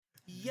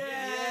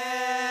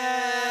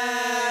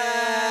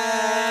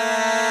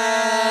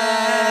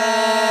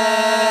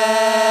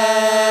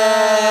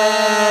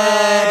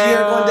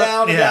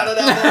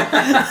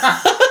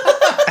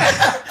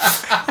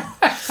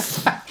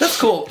That's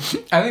cool.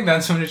 I think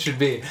that's what it should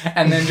be.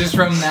 And then just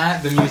from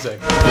that, the music.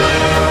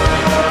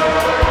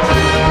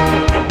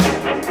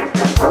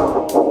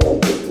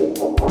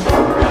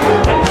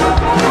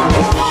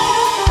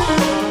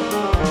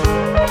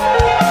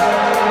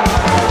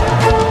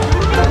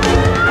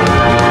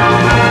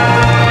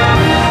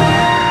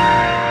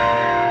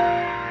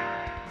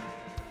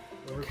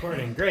 We're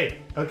recording. Great.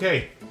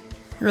 Okay.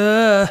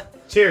 Uh,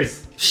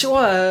 Cheers.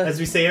 sure. As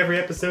we say every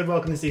episode,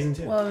 welcome to season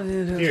 2. Well,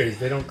 Cheers.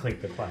 They don't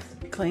clink, they're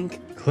plastic. clink.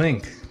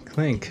 Clink.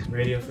 Clink.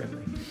 Radio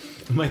friendly.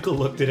 Michael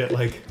looked at it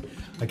like,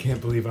 I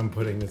can't believe I'm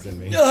putting this in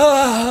me.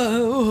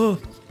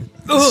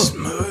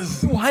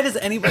 Smooth. Why does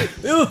anybody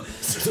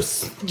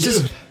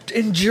just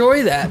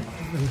enjoy that?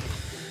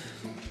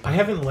 I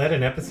haven't led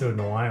an episode in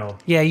a while.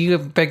 Yeah, you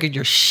better get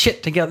your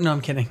shit together. No, I'm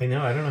kidding. I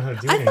know, I don't know how to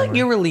do it I anymore. thought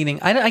you were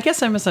leading. I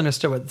guess I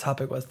misunderstood what the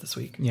topic was this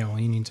week. Yeah, well,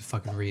 you need to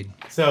fucking read.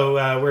 So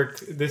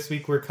this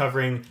week we're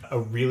covering a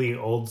really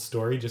old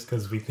story just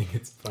because we think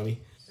it's funny.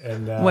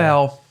 And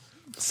Well,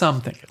 some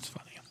think it's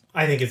funny.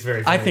 I think it's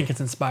very funny. I think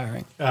it's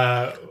inspiring.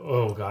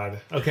 Oh, God.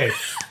 Okay.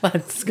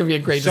 It's going to be a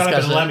great Shut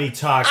discussion. up and let me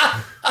talk.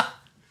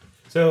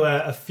 So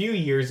a few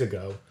years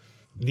ago,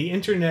 the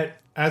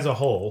internet as a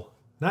whole,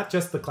 not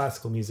just the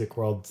classical music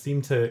world,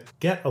 seemed to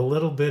get a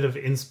little bit of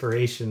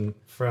inspiration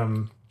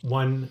from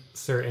one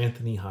Sir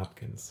Anthony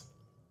Hopkins.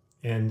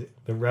 And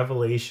the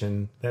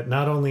revelation that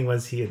not only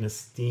was he an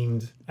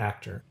esteemed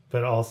actor,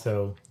 but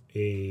also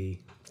a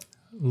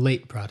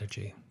Late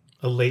prodigy.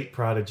 late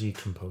prodigy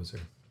composer.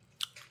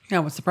 Yeah,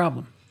 what's the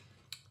problem?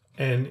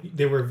 And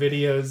there were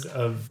videos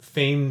of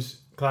famed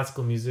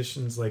classical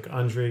musicians like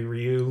Andre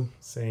Rieu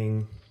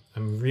saying,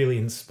 I'm really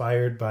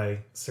inspired by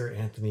Sir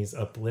Anthony's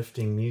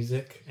uplifting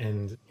music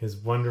and his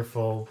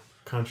wonderful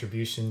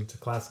contribution to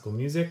classical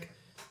music.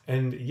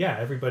 And yeah,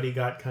 everybody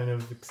got kind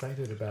of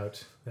excited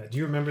about that. Do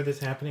you remember this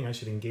happening? I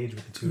should engage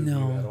with the two of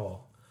you at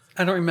all.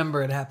 I don't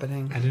remember it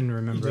happening. I didn't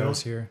remember You I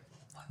was here.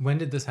 When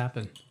did this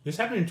happen? This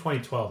happened in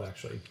 2012,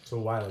 actually. So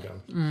a while ago.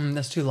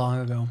 That's too long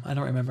ago. I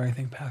don't remember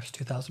anything past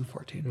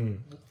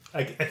 2014.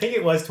 I think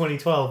it was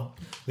 2012.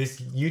 This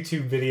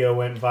YouTube video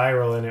went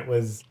viral, and it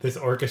was this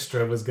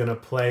orchestra was going to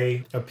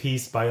play a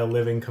piece by a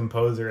living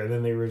composer, and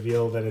then they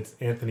reveal that it's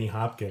Anthony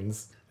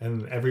Hopkins,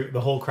 and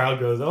the whole crowd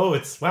goes, "Oh,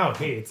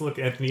 look,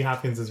 Anthony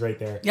Hopkins is right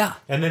there." Yeah,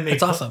 and then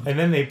that's awesome. And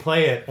then they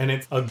play it, and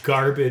it's a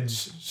garbage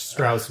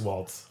Strauss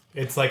waltz.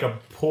 It's like a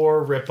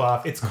poor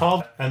ripoff. It's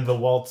called "And the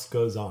Waltz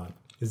Goes On"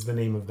 is the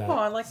name of that. Oh,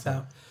 I like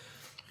that.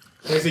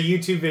 There's a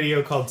YouTube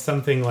video called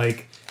something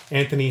like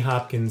Anthony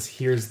Hopkins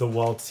hears the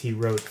waltz he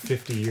wrote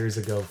 50 years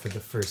ago for the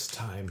first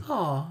time.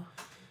 Oh,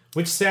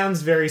 Which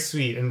sounds very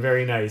sweet and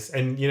very nice.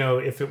 And, you know,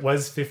 if it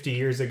was 50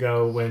 years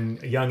ago when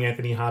young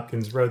Anthony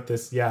Hopkins wrote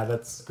this, yeah,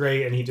 that's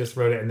great. And he just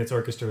wrote it and this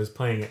orchestra was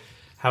playing it.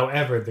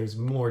 However, there's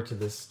more to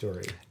this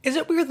story. is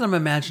it weird that I'm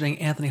imagining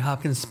Anthony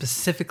Hopkins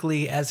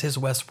specifically as his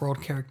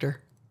Westworld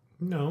character?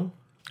 No.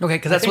 Okay,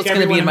 because that's I think what's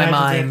going to be in my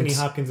everyone imagines mind. Anthony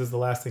Hopkins is the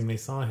last thing they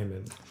saw him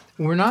in.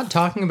 We're not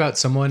talking about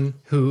someone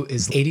who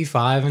is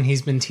 85 and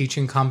he's been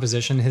teaching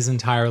composition his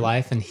entire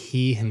life and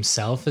he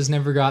himself has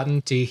never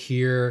gotten to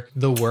hear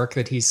the work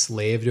that he's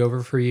slaved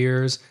over for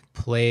years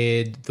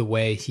played the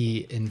way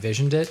he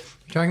envisioned it.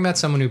 You're talking about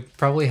someone who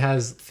probably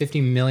has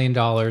 $50 million.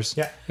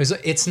 Yeah.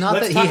 It's not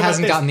Let's that talk he about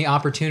hasn't this. gotten the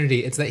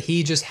opportunity. It's that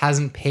he just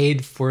hasn't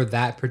paid for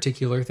that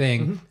particular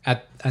thing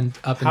up How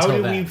until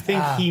do then. we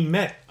think he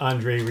met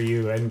Andre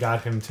Rieu and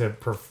got him to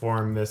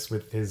perform this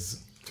with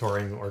his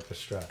touring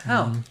orchestra?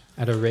 How?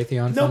 At a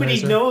Raytheon Nobody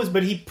fundraiser? knows,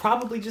 but he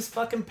probably just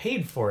fucking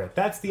paid for it.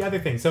 That's the other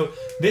thing. So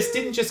this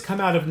didn't just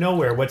come out of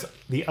nowhere. What's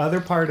the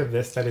other part of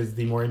this that is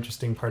the more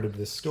interesting part of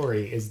this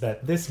story is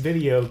that this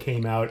video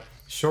came out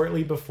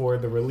shortly before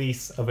the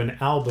release of an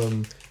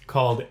album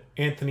called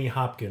Anthony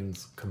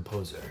Hopkins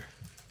Composer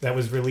that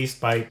was released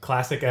by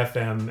Classic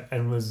FM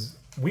and was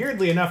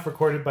weirdly enough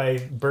recorded by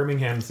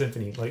Birmingham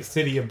Symphony, like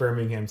City of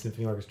Birmingham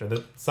Symphony Orchestra,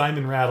 the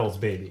Simon Rattles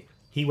baby.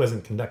 He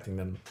wasn't conducting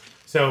them.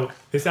 So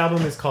this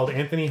album is called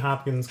Anthony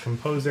Hopkins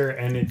Composer,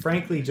 and it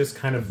frankly just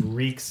kind of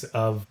reeks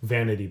of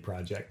vanity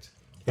project.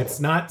 It's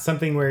not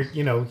something where,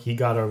 you know, he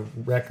got a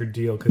record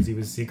deal because he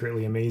was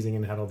secretly amazing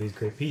and had all these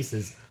great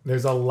pieces.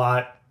 There's a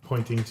lot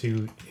pointing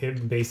to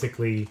him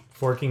basically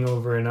forking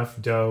over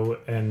enough dough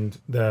and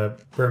the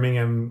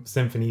Birmingham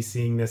Symphony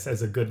seeing this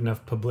as a good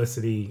enough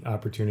publicity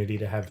opportunity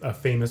to have a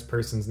famous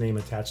person's name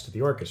attached to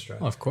the orchestra.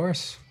 Of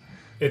course.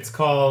 It's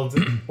called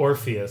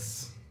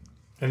Orpheus.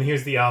 And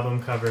here's the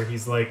album cover.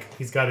 He's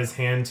got his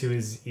hand to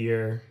his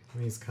ear.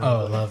 And he's kind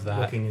of love that.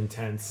 looking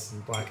intense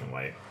in black and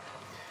white.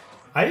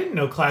 I didn't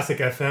know Classic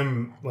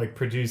FM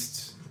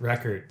produced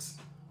records.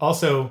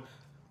 Also,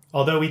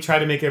 although we try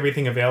to make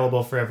everything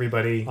available for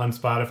everybody on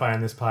Spotify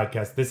on this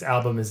podcast, this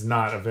album is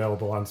not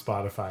available on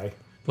Spotify.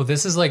 Well,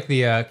 this is like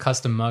the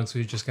custom mugs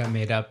we just got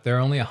made up. There are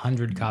only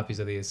 100 copies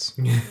of these.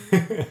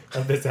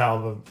 Of this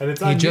album. And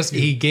it's on YouTube.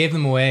 He gave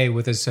them away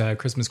with his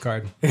Christmas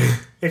card.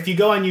 If you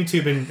go on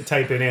YouTube and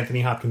type in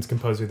Anthony Hopkins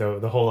Composer, though,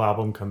 the whole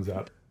album comes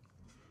up.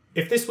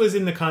 If this was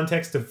in the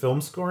context of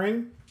film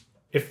scoring,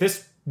 if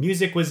this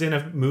music was in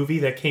a movie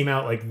that came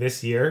out like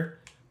this year,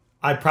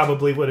 I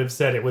probably would have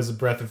said it was a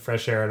breath of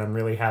fresh air, and I'm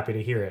really happy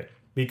to hear it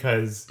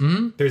because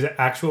there's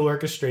actual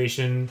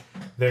orchestration,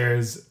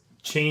 there's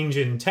change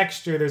in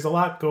texture, there's a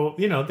lot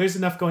there's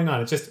enough going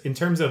on. It's just in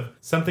terms of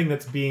something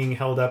that's being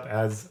held up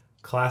as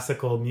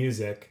classical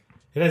music,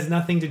 it has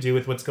nothing to do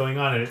with what's going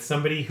on, and it's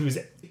somebody who's,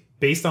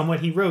 based on what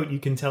he wrote, you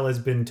can tell has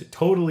been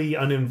totally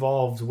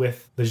uninvolved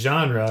with the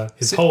genre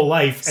his whole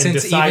life and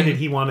decided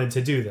he wanted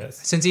to do this.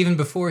 Since even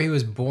before he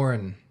was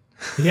born.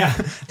 Yeah.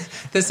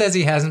 This says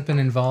he hasn't been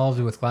involved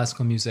with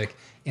classical music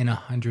in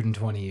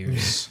 120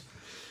 years.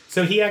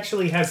 So he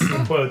actually has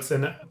some quotes,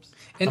 and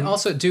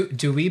also,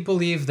 do we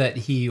believe that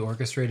he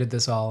orchestrated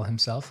this all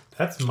himself?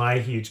 that's my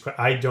huge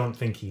question. I don't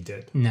think he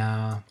did.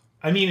 No.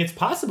 I mean, it's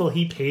possible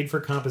he paid for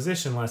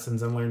composition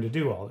lessons and learned to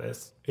do all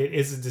this. It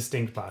is a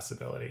distinct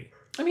possibility.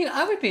 I mean,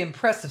 I would be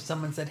impressed if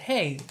someone said,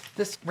 hey,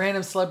 this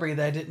random celebrity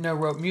that I didn't know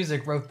wrote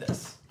music wrote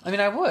this. I mean,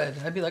 I would.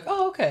 I'd be like,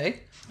 oh,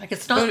 okay. Like,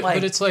 it's not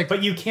But it's like...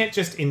 But you can't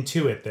just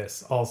intuit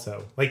this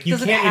also. Like, you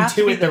Does it can't have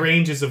to be intuit the the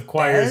ranges of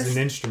choirs best? and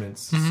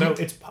instruments. So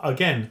it's,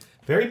 again,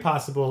 very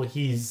possible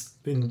he's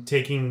been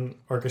taking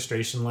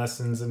orchestration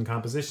lessons and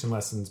composition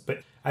lessons.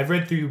 But I've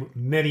read through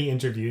many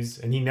interviews,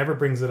 and he never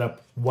brings it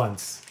up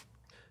once.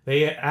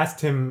 They asked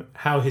him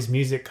how his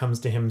music comes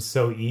to him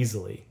so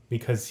easily,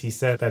 because he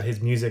said that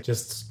his music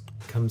just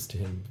comes to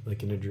him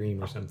like in a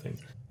dream or something.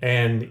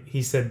 And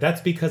he said,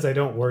 that's because I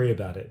don't worry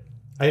about it.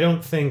 I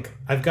don't think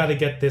I've got to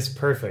get this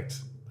perfect.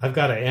 I've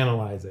got to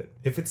analyze it.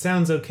 If it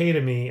sounds okay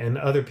to me and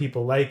other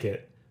people like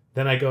it,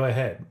 then I go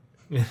ahead.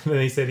 And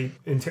then he said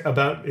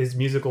about his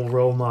musical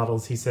role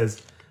models, he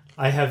says,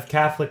 I have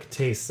Catholic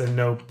tastes and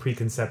no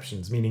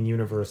preconceptions, meaning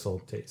universal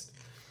taste.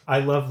 I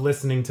love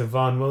listening to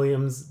Vaughan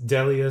Williams,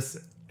 Delius,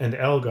 and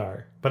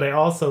Elgar, but I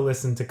also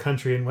listen to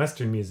country and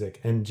western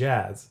music and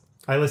jazz.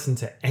 I listen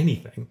to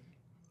anything.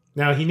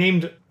 Now, he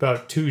named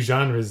about 2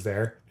 genres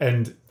there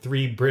and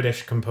 3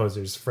 British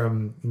composers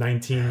from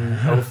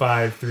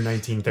 1905 through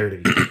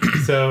 1930.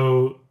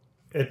 So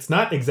it's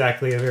not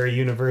exactly a very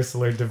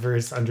universal or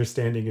diverse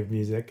understanding of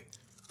music.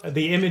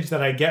 The image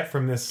that I get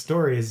from this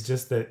story is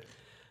just that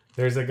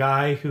there's a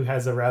guy who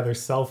has a rather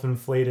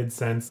self-inflated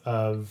sense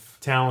of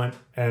talent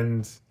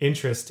and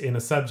interest in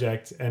a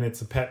subject, and it's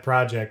a pet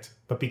project.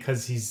 But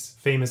because he's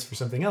famous for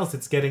something else,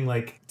 it's getting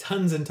like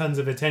tons and tons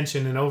of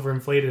attention and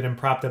overinflated and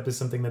propped up as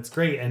something that's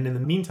great. And in the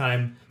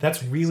meantime,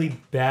 that's really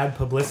bad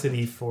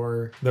publicity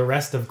for the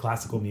rest of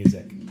classical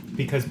music,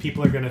 because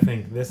people are going to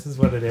think this is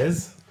what it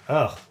is.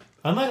 Ugh.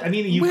 Unless, I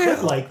mean, you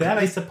could like that,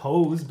 I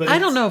suppose, but I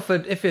don't know if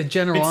a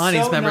general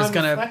audience member is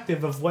going to... It's so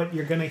non-reflective of what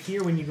you're going to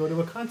hear when you go to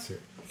a concert.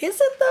 Is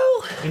it,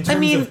 though? In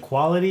terms of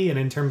quality and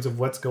in terms of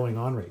what's going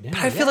on right now.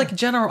 I feel like a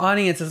general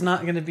audience is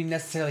not going to be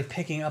necessarily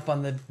picking up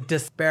on the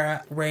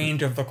disparate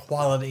range of the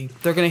quality.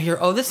 They're going to hear,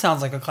 oh, this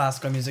sounds like a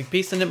classical music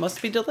piece, and it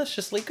must be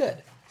deliciously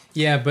good.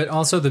 Yeah, but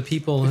also the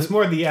people... It's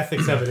more the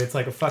ethics of it. It's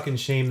like a fucking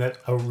shame that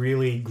a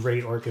really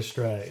great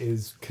orchestra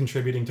is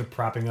contributing to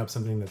propping up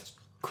something that's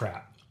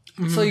crap.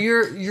 So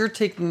you're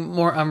taking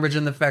more umbrage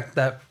in the fact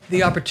that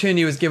the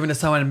opportunity was given to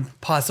someone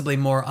possibly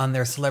more on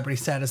their celebrity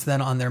status than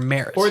on their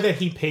merit. Or that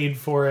he paid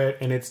for it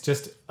and it's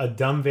just a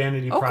dumb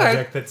vanity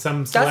project that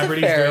some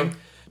celebrity's doing.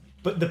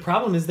 But the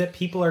problem is that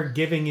people are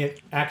giving it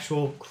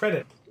actual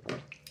credit.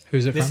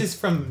 Who's it This from? is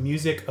from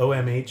Music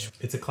OMH.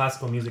 It's a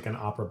classical music and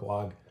opera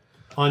blog.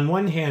 On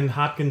one hand,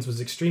 Hopkins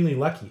was extremely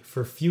lucky,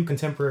 for few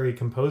contemporary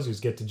composers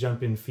get to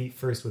jump in feet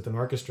first with an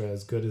orchestra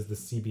as good as the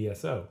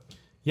CBSO.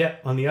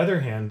 Yet, on the other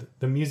hand,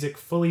 the music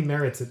fully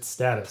merits its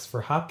status,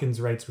 for Hopkins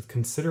writes with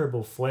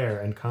considerable flair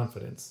and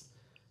confidence.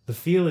 The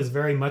feel is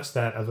very much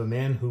that of a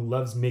man who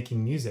loves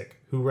making music,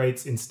 who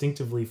writes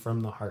instinctively from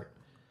the heart.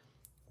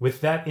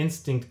 With that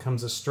instinct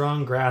comes a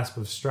strong grasp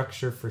of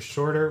structure for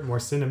shorter, more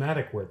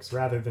cinematic works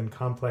rather than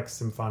complex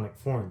symphonic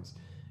forms.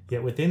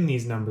 Yet within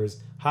these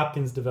numbers,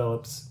 Hopkins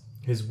develops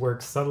his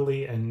work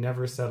subtly and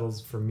never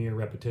settles for mere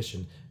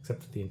repetition,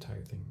 except that the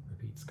entire thing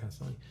repeats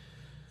constantly.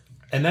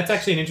 And that's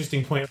actually an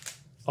interesting point.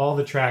 All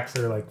the tracks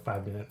are like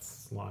 5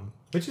 minutes long,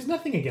 which is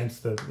nothing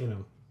against the,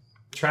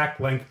 track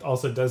length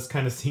also does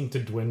kind of seem to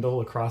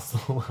dwindle across the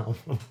whole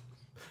album.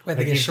 I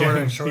think it's shorter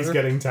and shorter. He's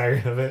getting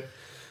tired of it.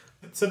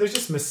 So there's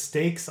just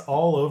mistakes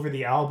all over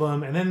the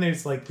album, and then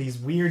there's like these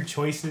weird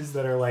choices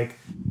that are like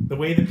the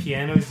way the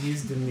piano is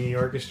used in the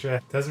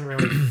orchestra doesn't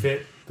really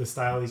fit the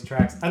style of these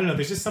tracks. I don't know,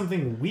 there's just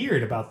something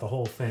weird about the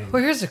whole thing.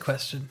 Well, here's a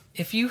question.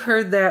 If you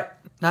heard that,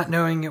 not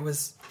knowing it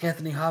was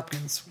Anthony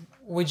Hopkins,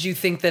 would you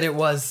think that it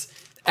was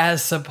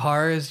as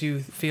subpar as you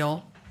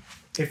feel?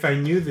 If I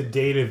knew the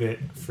date of it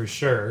for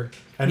sure,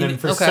 and then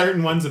for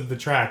certain ones of the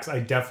tracks, I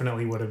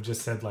definitely would have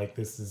just said like,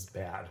 this is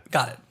bad.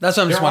 Got it. That's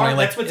what I'm just wondering.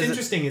 That's what's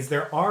interesting is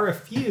there are a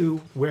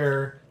few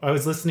where I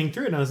was listening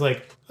through it and I was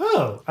like,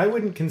 oh, I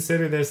wouldn't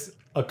consider this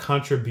a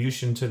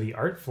contribution to the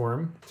art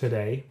form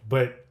today,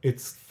 but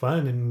it's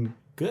fun and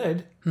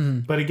good.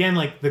 But again,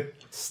 like the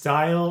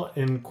style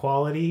and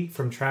quality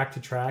from track to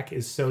track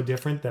is so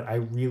different that I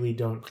really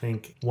don't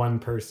think one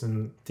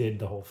person did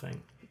the whole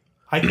thing.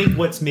 I think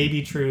what's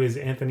maybe true is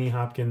Anthony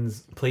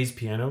Hopkins plays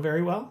piano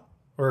very well,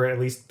 or at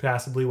least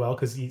passably well,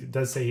 because he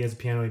does say he has a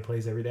piano he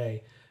plays every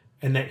day,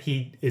 and that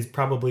he is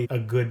probably a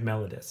good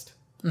melodist.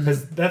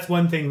 Because that's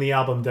one thing the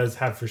album does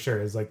have for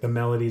sure, is like the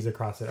melodies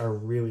across it are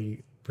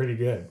really pretty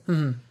good.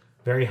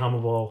 Very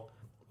hummable.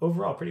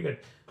 Overall, pretty good.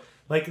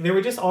 Like, there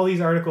were just all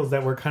these articles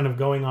that were kind of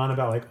going on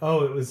about, like,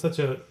 oh, it was such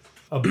a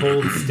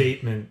bold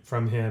statement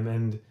from him,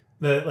 and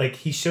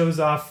he shows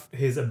off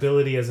his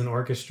ability as an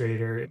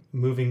orchestrator,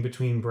 moving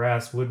between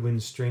brass,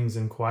 woodwind, strings,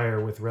 and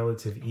choir with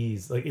relative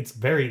ease. Like, it's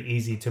very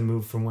easy to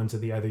move from one to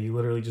the other. You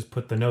literally just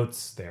put the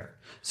notes there.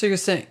 So you're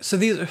saying, so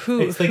these It's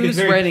who's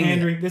very writing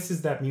pandering. This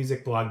is that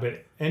music blog,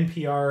 but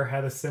NPR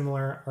had a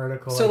similar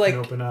article. So I can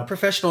open up.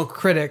 professional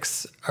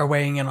critics are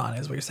weighing in on it,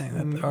 is what you're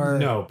saying? That, or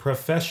No,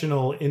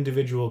 professional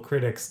individual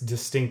critics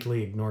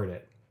distinctly ignored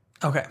it.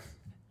 Okay,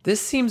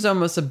 this seems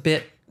almost a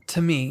bit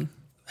to me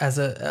as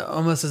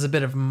a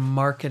bit of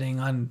marketing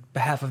on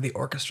behalf of the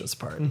orchestra's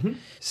part.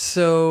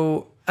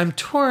 So I'm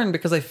torn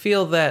because I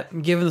feel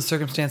that given the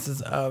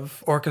circumstances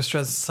of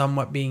orchestras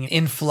somewhat being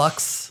in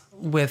flux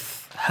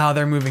with how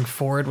they're moving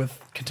forward with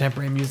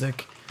contemporary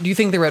music, do you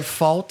think they're at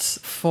fault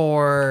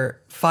for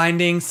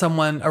finding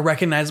a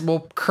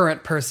recognizable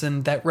current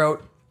person that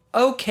wrote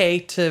okay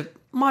to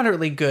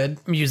moderately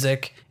good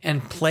music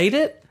and played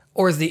it?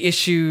 Or is the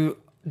issue,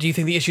 do you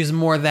think the issue is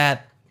more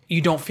that you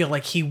don't feel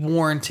like he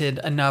warranted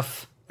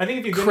enough I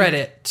think if you're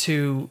credit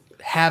to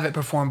have it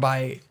performed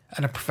by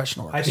a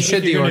professional orchestra?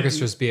 Should the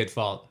orchestras be at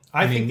fault?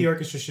 I think the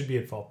orchestra should be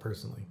at fault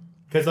personally,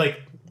 because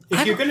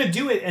if you're going to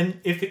do it, and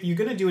if you're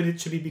going to do it,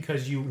 it should be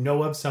because you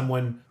know of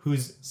someone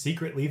who's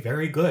secretly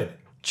very good.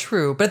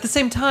 True, but at the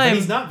same But time,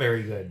 he's not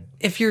very good.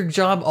 if your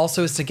job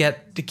also is to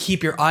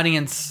keep your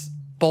audience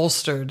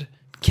bolstered,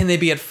 can they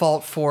be at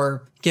fault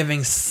for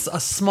giving a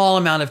small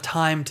amount of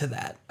time to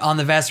that on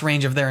the vast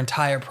range of their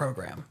entire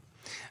program?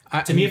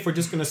 To me, if we're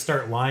just going to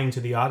start lying to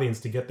the audience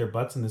to get their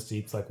butts in the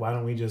seats, like, why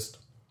don't we just...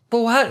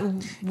 But why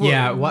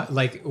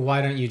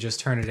don't you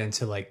just turn it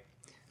into like...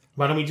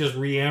 Why don't we just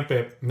reamp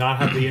it, not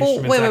have the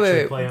instruments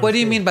actually play on What do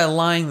you stage? mean by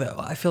lying, though?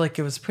 I feel like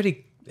it was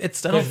pretty... I don't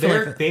Because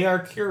feel like... they are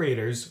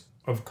curators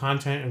of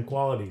content and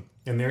quality,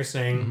 and they're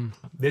saying,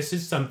 this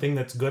is something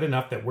that's good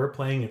enough that we're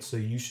playing it, so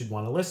you should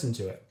want to listen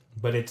to it.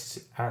 But it's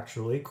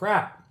actually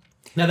crap.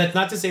 Now, that's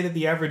not to say that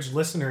the average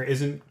listener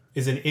is an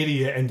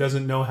idiot and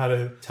doesn't know how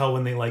to tell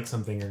when they like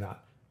something or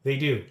not. They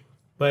do.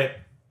 But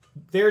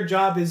their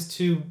job is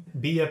to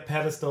be a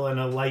pedestal and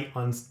a light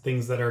on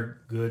things that are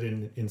good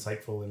and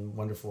insightful and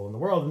wonderful in the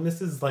world. And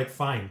this is like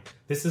fine.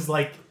 This is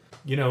like,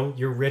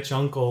 your rich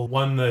uncle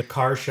won the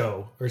car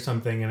show or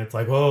something, and it's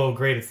like, oh,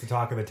 great, it's the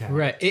talk of the town.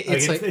 Right.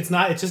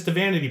 It's just a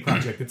vanity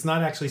project. It's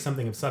not actually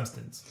something of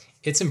substance.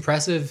 It's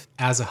impressive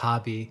as a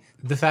hobby.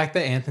 The fact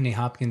that Anthony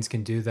Hopkins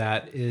can do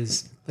that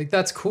is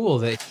that's cool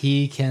that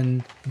he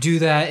can do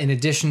that in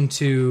addition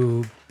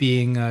to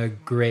being a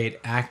great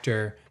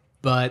actor.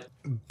 But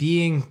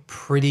being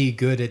pretty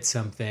good at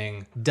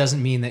something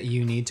doesn't mean that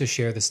you need to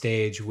share the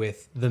stage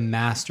with the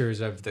masters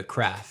of the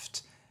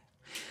craft.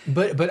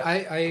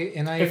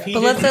 If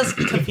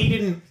he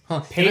didn't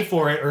pay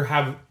for it or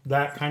have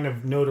that kind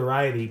of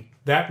notoriety,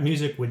 that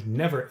music would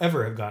never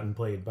ever have gotten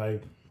played by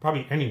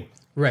probably anyone.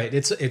 Right.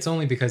 It's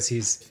only because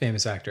he's a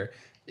famous actor.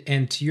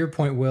 And to your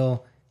point,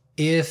 Will,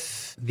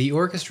 if the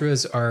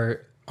orchestras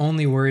are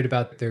only worried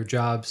about their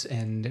jobs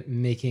and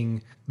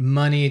making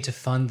money to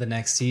fund the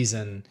next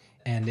season,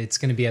 and it's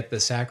going to be at the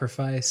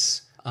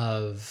sacrifice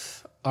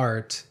of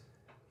art,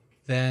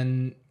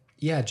 then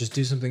yeah, just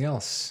do something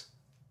else.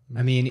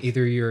 I mean,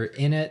 either you're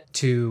in it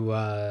to,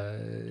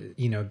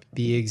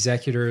 be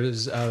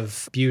executors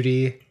of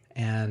beauty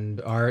and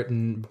art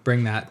and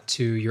bring that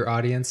to your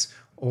audience,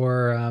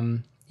 or,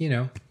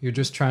 you're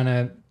just trying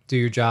to do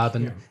your job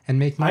and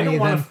make money.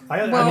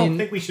 I don't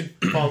think we should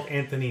fault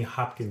Anthony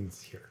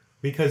Hopkins here,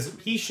 because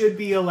he should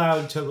be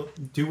allowed to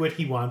do what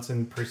he wants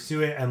and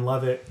pursue it and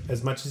love it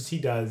as much as he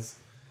does.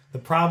 The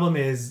problem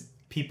is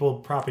people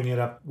propping it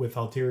up with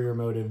ulterior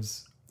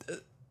motives.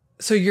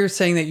 So you're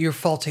saying that you're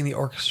faulting the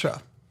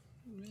orchestra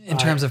in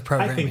terms of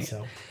programming? I think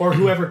so. Or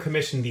whoever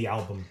commissioned the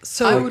album.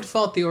 So I would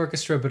fault the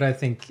orchestra, but I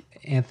think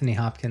Anthony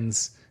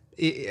Hopkins,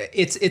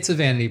 it's a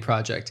vanity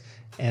project.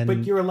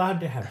 But you're allowed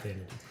to have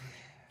vanity.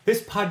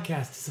 This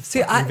podcast is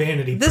a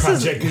vanity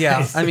project. A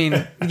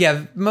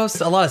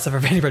lot of stuff are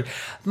vanity project.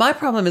 My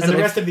problem is the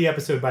rest of the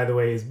episode, by the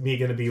way, is me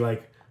going to be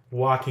like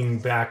walking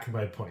back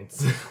my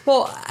points.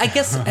 Well, I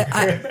guess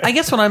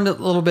what I'm a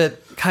little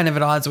bit kind of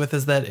at odds with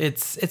is that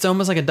it's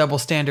almost like a double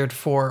standard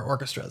for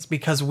orchestras,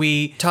 because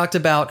we talked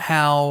about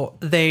how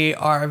they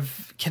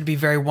can be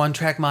very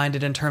one-track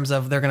minded in terms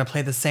of they're going to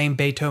play the same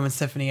Beethoven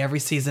symphony every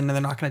season, and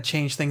they're not going to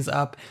change things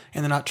up,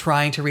 and they're not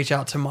trying to reach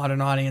out to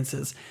modern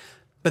audiences.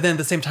 But then at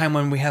the same time,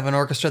 when we have an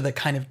orchestra that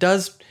kind of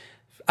does,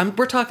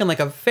 we're talking like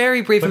a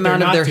very brief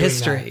amount of their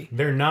history.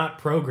 They're not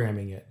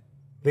programming it.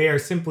 They are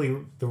simply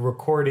the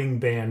recording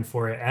band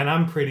for it. And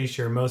I'm pretty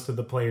sure most of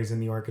the players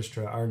in the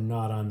orchestra are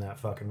not on that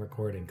fucking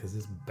recording because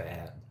it's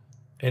bad.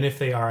 And if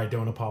they are, I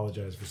don't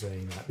apologize for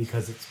saying that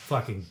because it's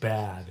fucking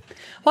bad.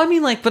 Well,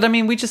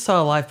 we just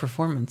saw a live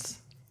performance.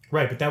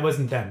 Right, but that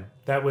wasn't them.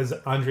 That was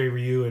Andre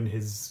Rieu and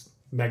his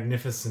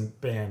magnificent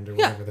band or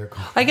whatever they're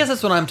called. I guess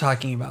that's what I'm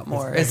talking about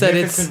more. Is that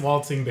Magnificent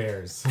Waltzing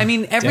Bears. I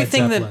mean,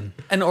 everything that Zeppelin.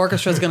 an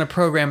orchestra is going to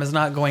program is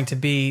not going to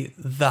be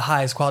the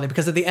highest quality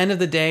because at the end of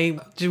the day,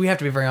 we have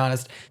to be very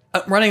honest,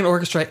 running an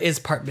orchestra is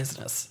part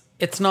business.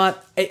 It's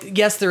not,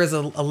 yes, there is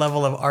a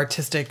level of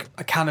artistic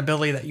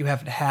accountability that you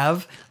have to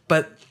have,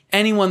 but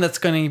anyone that's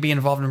going to be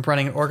involved in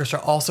running an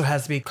orchestra also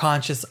has to be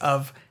conscious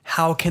of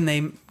how can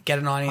they get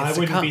an audience I to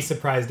wouldn't come. be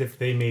surprised if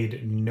they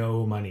made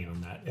no money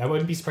on that. I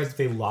wouldn't be surprised if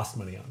they lost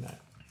money on that.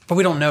 But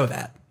we don't know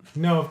that.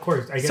 No, of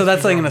course. I guess So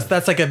that's we like don't.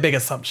 that's like a big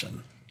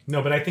assumption.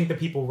 No, but I think the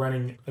people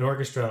running an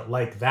orchestra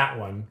like that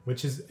one,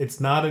 which is, it's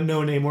not a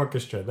no-name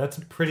orchestra. That's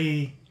a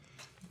pretty,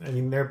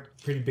 they're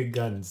pretty big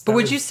guns. But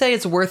would you say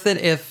it's worth it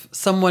if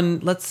someone,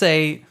 let's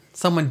say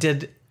someone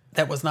did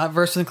that was not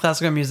versed in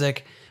classical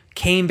music,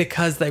 came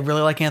because they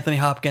really like Anthony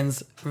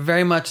Hopkins,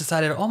 very much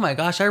decided, oh my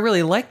gosh, I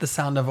really like the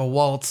sound of a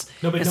waltz,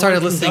 and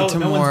started listening to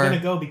no more. one's going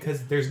to go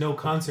because there's no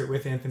concert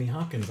with Anthony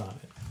Hopkins on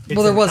it. It's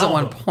Well, there an was at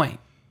one album. point.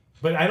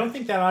 But I don't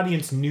think that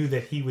audience knew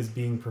that he was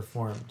being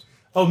performed.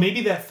 Oh,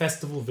 maybe that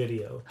festival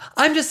video.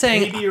 I'm just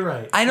saying, Maybe you're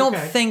right. I don't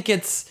Okay. think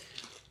it's.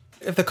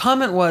 If the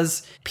comment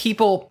was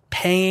people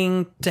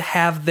paying to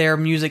have their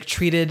music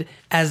treated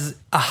as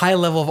a high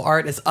level of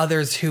art as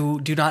others who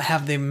do not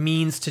have the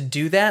means to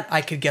do that,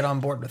 I could get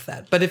on board with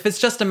that. But if it's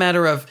just a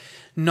matter of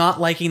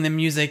not liking the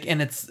music and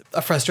it's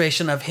a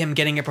frustration of him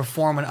getting it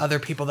performed when other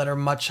people that are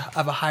much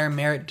of a higher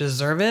merit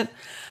deserve it,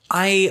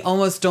 I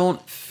almost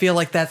don't feel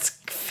like that's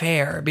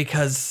fair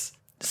because.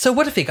 So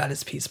what if he got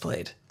his piece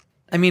played?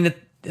 I mean,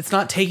 it's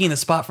not taking the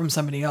spot from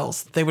somebody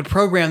else. They would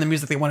program the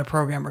music they want to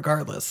program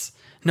regardless.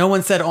 No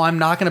one said, oh, I'm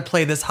not going to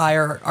play this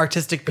higher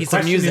artistic piece of The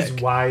question music.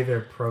 is why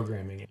they're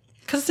programming it.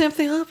 Because it's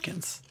Anthony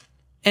Hopkins.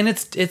 And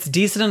it's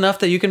decent enough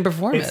that you can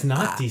perform it. It's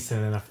not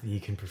decent enough that you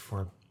can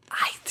perform.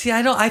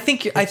 I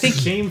think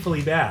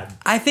Shamefully bad.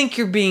 I think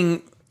you're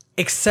being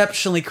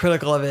exceptionally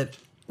critical of it,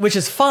 which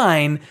is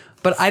fine,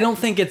 but I don't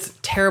think it's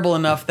terrible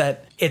enough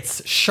that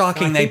it's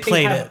shocking they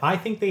played it. I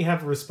think they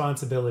have a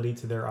responsibility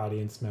to their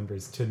audience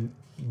members to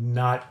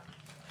not.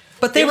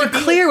 But they It were would be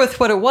clear with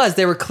what it was.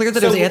 They were clear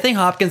that it was So- Anthony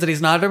Hopkins, that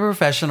he's not a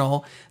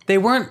professional. They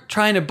weren't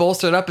trying to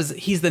bolster it up as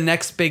he's the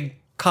next big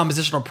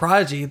compositional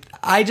prodigy.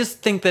 I just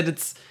think that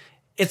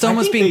it's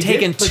almost being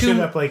taken push too. it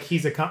up like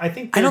he's a. I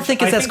think. I don't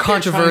think it's as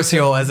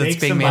controversial as it's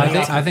being made.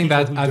 I think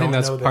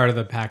that's part of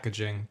the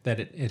packaging, that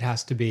it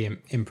has to be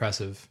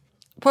impressive.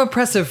 Well,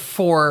 impressive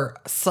for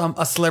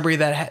a celebrity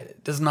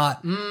that does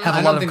not have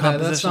a lot of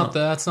composition.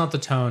 That's not the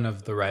tone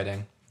of the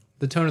writing.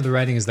 The tone of the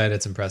writing is that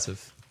it's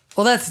impressive.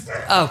 Well, that's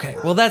okay.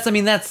 Well, that's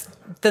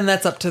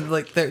up to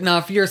like now.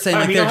 If you're saying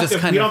like we they're don't just have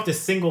to, kind we don't of have to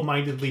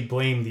single-mindedly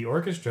blame the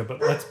orchestra,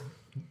 but let's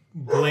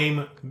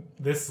blame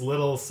this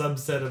little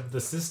subset of the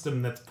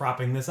system that's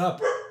propping this up.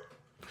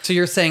 so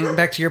you're saying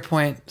back to your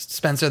point,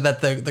 Spencer,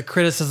 that the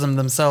criticism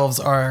themselves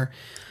are.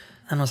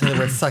 I don't want to say the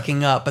word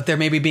sucking up, but they're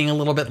maybe being a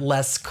little bit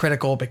less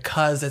critical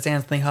because it's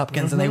Anthony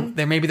Hopkins, and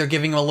they're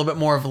giving him a little bit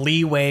more of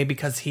leeway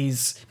because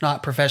he's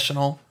not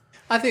professional.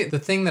 I think the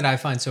thing that I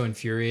find so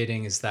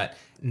infuriating is that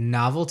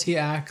novelty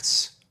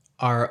acts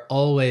are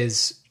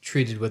always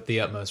treated with the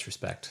utmost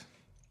respect.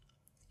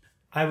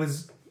 I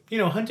was,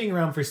 hunting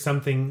around for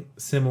something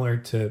similar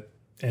to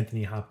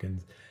Anthony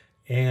Hopkins,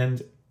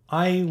 and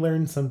I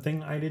learned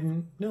something I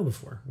didn't know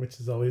before, which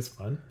is always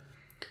fun.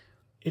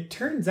 It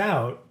turns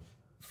out,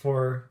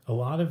 for a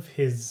lot of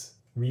his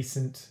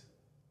recent,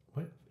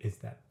 what is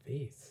that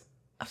face?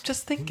 I'm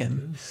just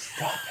thinking.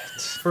 Stop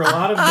it. For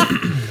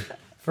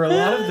a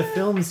lot of the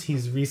films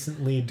he's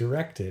recently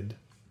directed,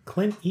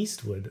 Clint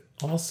Eastwood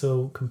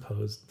also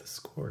composed the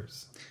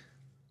scores.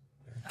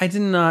 I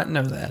did not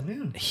know that.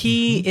 Yeah.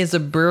 He is a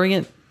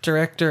brilliant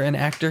director and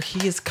actor.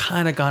 He has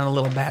kind of gone a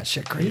little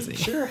batshit crazy.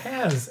 He sure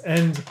has.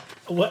 And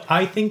what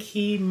I think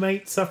he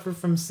might suffer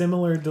from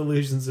similar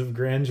delusions of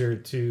grandeur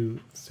to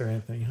Sir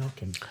Anthony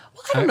Hopkins.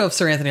 Well, I don't know if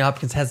Sir Anthony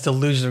Hopkins has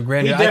delusions of He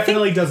grandeur.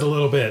 definitely does a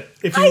little bit.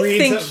 If you I read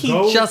think some-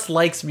 he just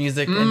likes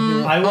music.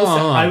 And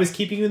I was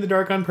keeping you in the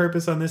dark on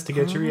purpose on this to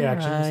get your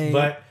reactions, right.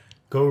 but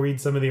go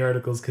read some of the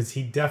articles because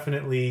he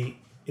definitely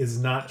is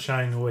not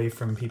shying away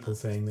from people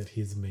saying that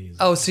he's amazing.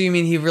 Oh, so you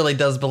mean he really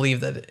does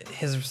believe that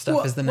his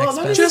stuff is the next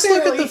not best? Just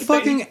look at the necessarily,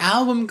 fucking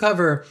album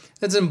cover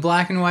that's in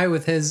black and white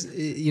with his,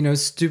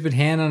 stupid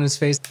hand on his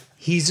face.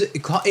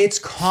 It's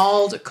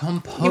called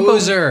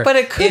composer. but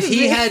it could if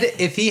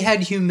he be-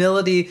 had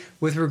humility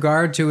with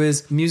regard to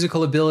his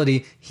musical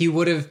ability, he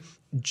would have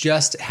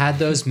just had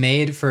those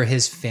made for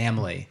his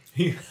family.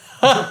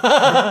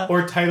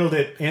 Or titled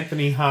it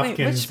Anthony Wait,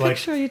 Hopkins, which like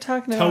picture are you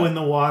talking toe about? in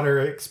the water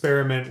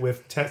experiment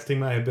with testing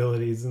my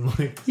abilities and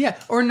like. Yeah,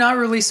 or not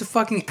release a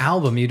fucking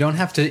album. You don't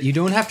have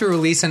to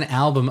release an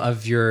album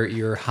of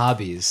your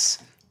hobbies.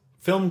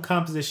 Film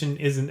composition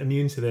isn't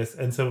immune to this,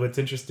 and so what's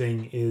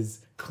interesting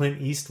is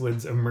Clint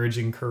Eastwood's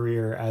emerging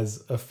career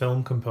as a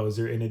film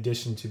composer in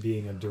addition to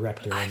being a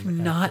director. I've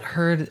not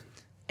heard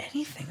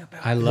anything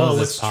about I it. love Well,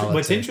 this politics.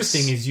 what's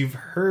interesting is you've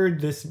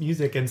heard this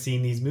music and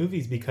seen these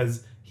movies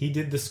because he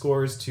did the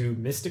scores to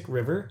Mystic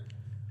River,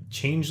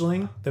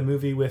 Changeling, the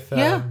movie with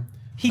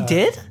He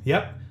did?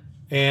 Yep,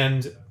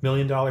 and $1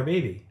 Million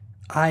Baby.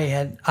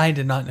 I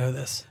did not know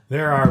this.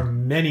 There are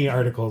many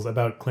articles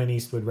about Clint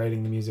Eastwood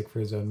writing the music for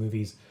his own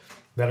movies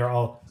that are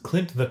all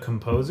Clint the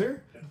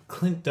composer.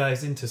 Clint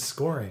dives into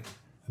scoring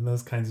and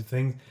those kinds of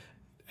things.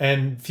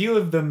 And few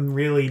of them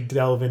really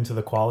delve into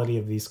the quality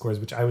of these scores,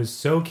 which I was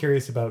so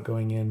curious about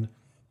going in.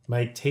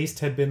 My taste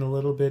had been a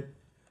little bit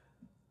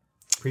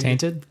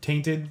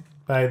tainted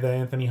by the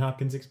Anthony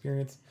Hopkins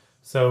experience.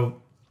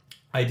 So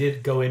I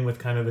did go in with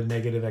kind of a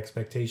negative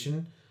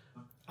expectation.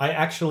 I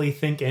actually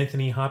think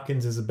Anthony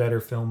Hopkins is a better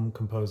film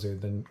composer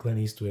than Clint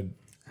Eastwood,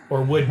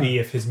 or would be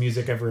if his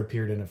music ever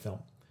appeared in a film.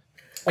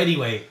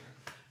 Anyway,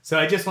 so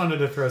I just wanted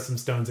to throw some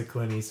stones at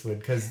Clint Eastwood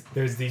because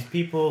there's these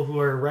people who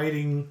are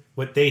writing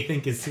what they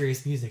think is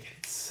serious music. And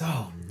it's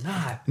so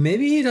not.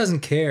 Maybe he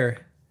doesn't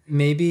care.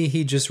 Maybe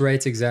he just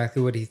writes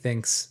exactly what he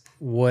thinks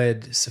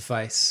would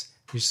suffice.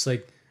 He's just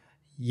like,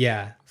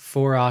 yeah,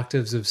 4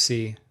 octaves of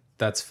C,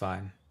 that's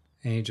fine.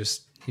 And he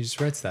just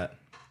writes that.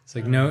 It's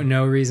like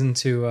no reason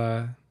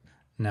to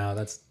no,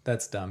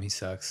 that's dumb. He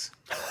sucks.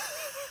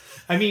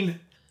 I mean,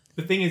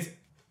 the thing is,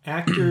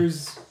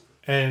 actors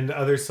and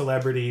other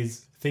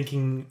celebrities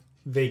thinking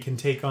they can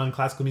take on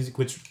classical music,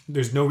 which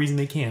there's no reason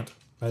they can't,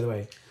 by the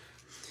way,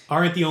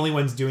 aren't the only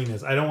ones doing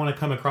this. I don't want to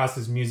come across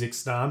as music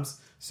snobs,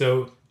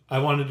 so I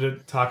wanted to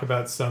talk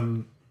about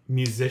some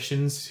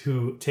musicians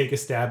who take a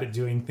stab at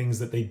doing things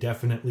that they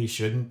definitely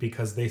shouldn't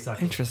because they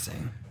suck.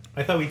 Interesting.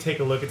 I thought we'd take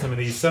a look at some of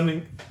these.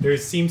 There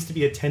seems to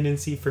be a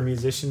tendency for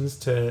musicians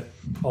to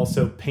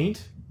also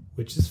paint,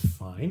 which is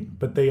fine,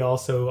 but they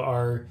also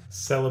are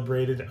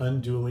celebrated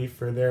unduly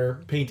for their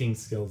painting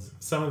skills.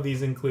 Some of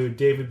these include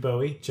David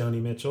Bowie,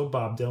 Joni Mitchell,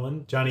 Bob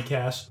Dylan, Johnny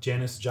Cash,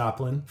 Janis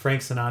Joplin,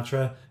 Frank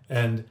Sinatra,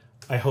 and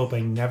I hope I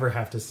never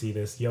have to see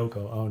this,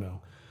 Yoko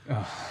Ono.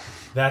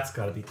 That's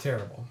got to be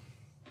terrible.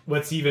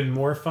 What's even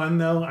more fun,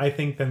 though, I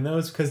think, than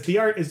those, because the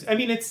art is, I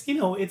mean, it's,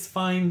 it's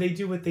fine. They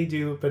do what they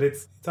do, but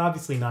it's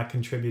obviously not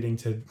contributing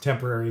to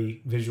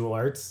temporary visual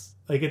arts.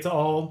 Like, it's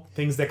all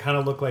things that kind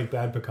of look like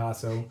bad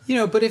Picasso.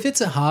 But if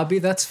it's a hobby,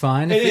 that's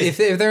fine. If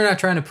they're not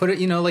trying to put it,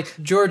 like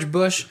George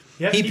Bush,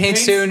 he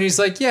paints too, and he's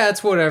like, yeah,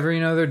 it's whatever,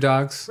 they're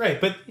dogs. Right,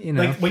 but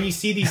like when you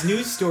see these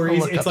news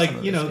stories, it's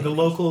like, the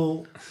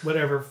local,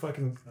 whatever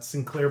fucking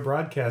Sinclair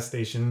broadcast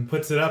station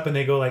puts it up and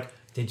they go like,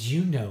 did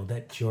you know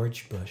that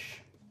George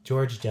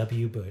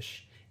W.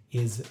 Bush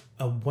is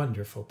a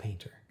wonderful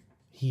painter?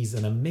 He's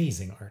an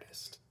amazing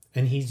artist.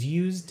 And he's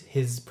used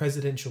his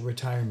presidential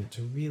retirement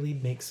to really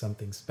make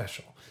something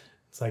special.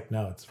 It's like,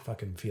 no, it's a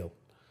fucking field.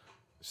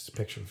 It's just a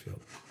picture of a field.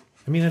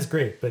 I mean, that's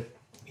great, but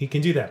he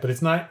can do that. But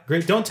it's not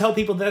great. Don't tell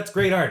people that's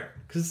great art,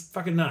 because it's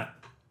fucking not.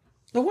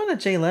 The one at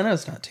Jay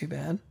Leno's not too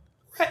bad.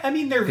 Right. I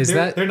mean, they're not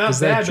that bad,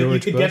 but you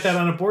George could Bush? get that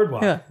on a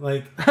boardwalk. Yeah.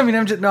 Like, I mean,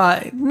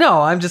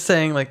 I'm just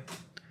saying, like,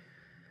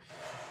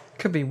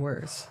 could be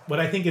worse. what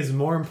I think is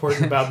more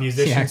important about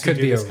musicians who could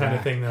do be this a kind of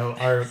rat. thing, though,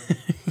 are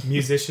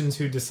musicians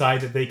who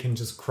decide that they can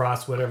just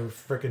cross whatever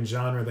frickin'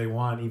 genre they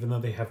want, even though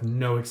they have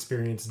no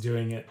experience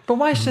doing it. But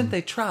why shouldn't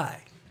they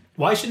try?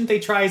 Why shouldn't they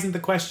try isn't the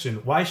question.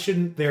 Why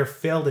shouldn't their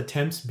failed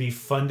attempts be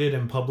funded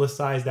and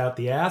publicized out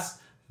the ass?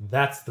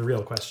 That's the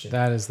real question.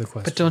 That is the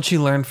question. But don't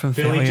you learn from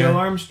Billy failure? Joe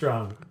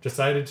Armstrong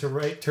decided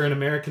to turn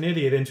American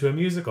Idiot into a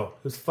musical.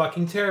 It was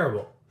fucking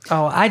terrible.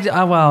 Oh,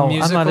 well,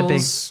 I'm not a big...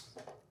 Musicals,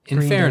 in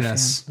Green Day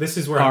fairness, This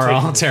is where are I'm taking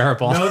all this.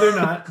 terrible. No, they're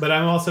not. But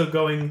I'm also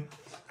going.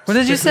 What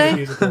did you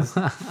strictly say? to musicals.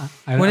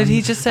 What did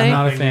he just say? I'm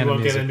not a And fan we of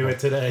won't get musicals. into it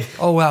today.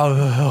 Oh, wow.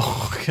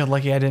 Oh, God,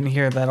 lucky I didn't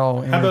hear that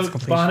all. How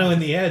about Bono and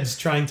the Edge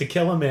trying to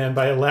kill a man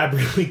by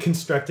elaborately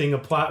constructing a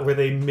plot where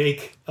they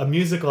make a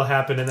musical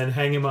happen and then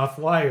hang him off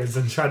wires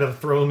and try to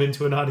throw him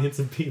into an audience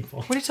of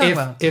people? What are you talking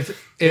about?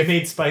 They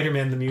made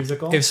Spider-Man the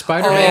musical. If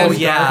Spider-Man, Oh,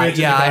 yeah, Garbage, and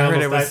the yeah, guy I heard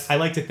almost it was- died. I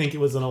like to think it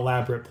was an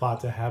elaborate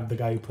plot to have the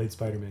guy who played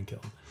Spider-Man kill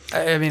him.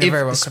 I mean, it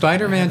very well if could have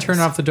Spider-Man been. Turn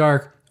Off the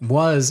Dark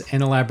was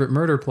an elaborate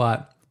murder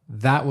plot,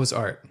 that was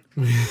art.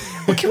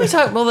 Well, can we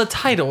talk? Well, the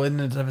title in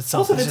and of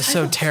itself Also, is the just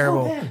so title's so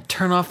terrible. bad.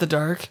 Turn Off the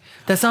Dark.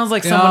 That sounds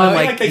like someone in No,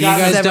 like they you got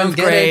guys 7th don't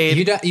get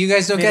grade. it. You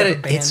guys don't made get up a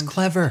it. band. It's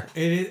clever.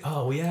 It is.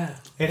 Oh yeah,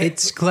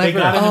 It's They clever.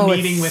 got in a Oh,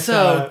 meeting it's with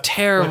so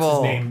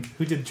terrible. What's his name?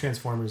 Who did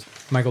Transformers?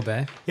 Michael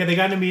Bay. Yeah, they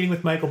got in a meeting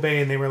with Michael Bay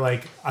and they were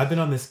like, "I've been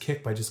on this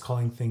kick by just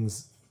calling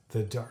things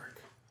the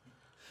dark."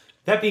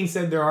 That being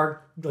said, there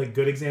are like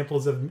good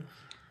examples of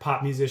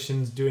pop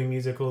musicians doing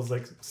musicals.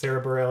 Like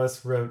Sarah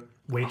Bareilles wrote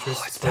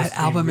 "Waitress." It's supposed That to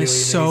be album is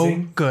really so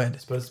amazing. good.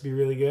 It's supposed to be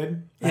really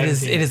good. I It haven't is.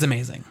 seen It is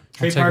amazing.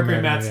 Trey I'll check Parker it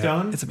and out, Matt yeah.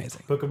 Stone. It's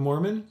amazing. Book of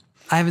Mormon.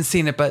 I haven't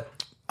seen it, but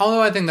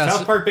Although I think that's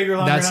South Park, Bigger,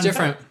 Longer. that's on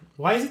different. Top.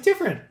 Why is it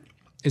different?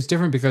 It's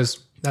different because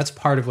that's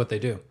part of what they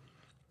do.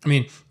 I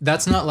mean,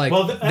 that's not like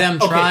Well, them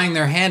okay. trying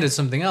their hand at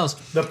something else.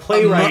 The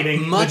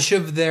playwriting. Much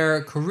of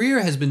their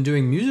career has been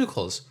doing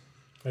musicals.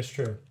 That's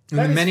true. I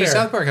That mean, is many fair.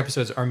 South Park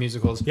episodes are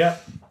musicals. Yeah,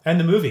 and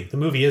the movie. The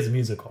movie is a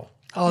musical.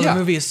 oh, Yeah. the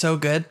movie is so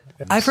good.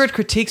 I've heard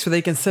critiques where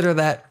they consider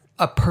that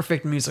a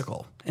perfect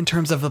musical in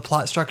terms of the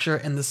plot structure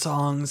and the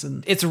songs,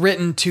 and it's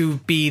written to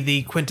be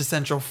the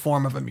quintessential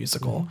form of a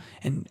musical.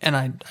 And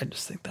I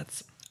just think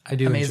that's I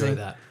do amazing.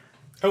 enjoy that.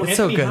 Oh, It's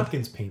so Anthony good.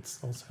 Hopkins paints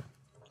also.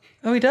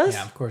 Oh, he does?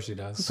 Yeah, of course he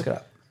does. Let's look it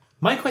up.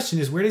 My question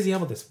is, where does he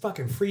have all this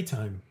fucking free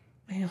time?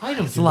 Man, I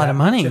don't it's do a lot that of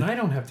money. much, and I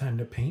don't have time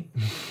to paint.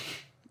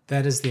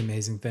 That is the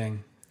amazing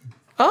thing.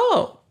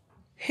 Oh,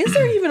 his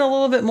are even a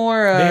little bit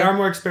more. They are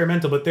more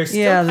experimental, but they're still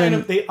yeah, kind then-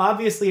 of. They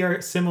obviously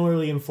are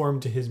similarly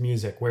informed to his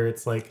music, where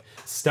it's like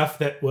stuff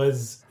that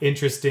was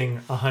interesting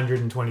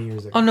 120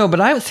 years ago. Oh no, but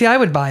I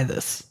would buy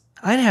this.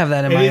 I'd have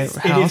that in my It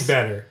house. is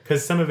better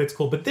because some of it's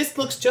cool, but this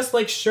looks just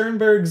like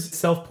Schoenberg's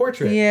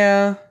self-portrait.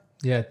 Yeah,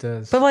 Yeah, it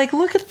does. but like,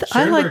 look at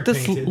I like Schoenberg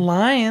this painted.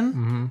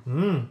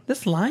 lion.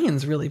 This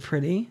lion's really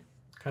pretty.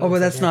 Kinda Oh,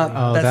 but looks that's like not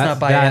Anthony. that's not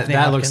by that, Anthony that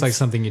Hopkins. looks like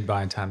something you'd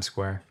buy in Times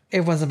Square.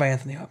 It wasn't by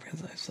Anthony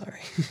Hopkins. I'm sorry.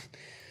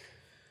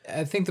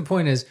 I think the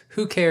point is,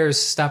 who cares?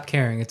 Stop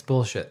caring. It's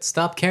bullshit.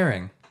 Stop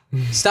caring.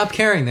 Stop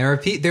caring.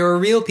 There are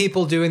real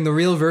people doing the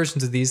real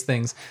versions of these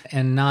things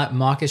and not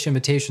mawkish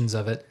imitations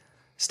of it.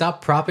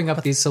 Stop propping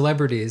up these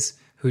celebrities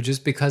who,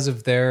 just because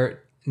of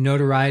their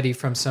notoriety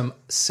from some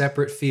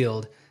separate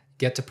field,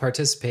 get to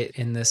participate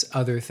in this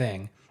other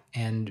thing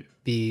and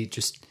be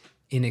just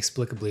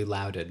inexplicably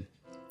lauded.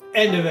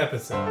 End of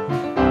episode.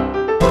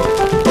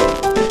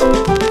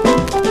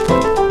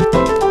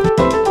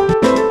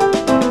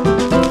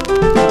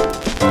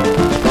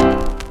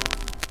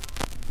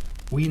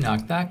 We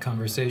knocked that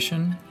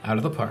conversation out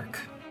of the park.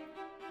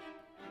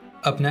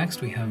 Up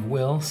next, we have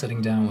Will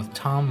sitting down with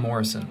Tom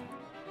Morrison.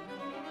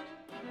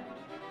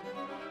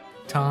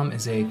 Tom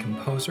is a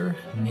composer,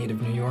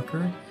 native New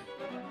Yorker.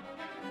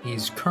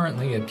 He's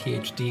currently a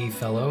PhD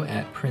fellow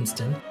at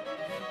Princeton,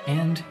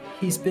 and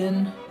he's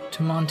been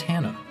to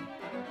Montana.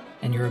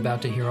 And you're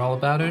about to hear all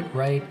about it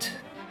right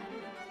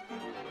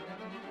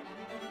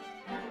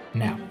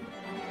now.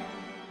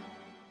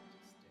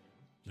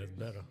 That's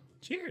better.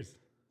 Cheers.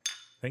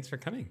 Thanks for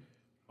coming.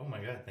 Oh my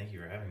god, thank you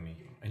for having me.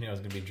 I knew I was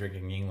going to be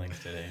drinking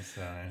Yinglings today,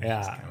 so I Yeah.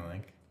 was kind of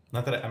like...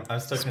 Not that I'm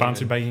still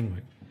Sponsored by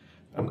Yingling.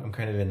 I'm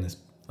kind of in this,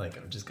 like,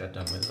 I just got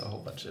done with a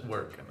whole bunch of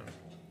work, and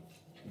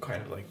I'm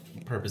kind of, like,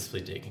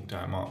 purposefully taking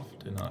time off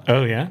to not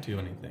Oh, yeah? do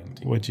anything.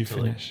 What'd you to,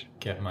 finish? Like,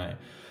 get my...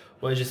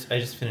 Well, I just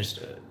finished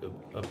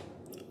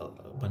a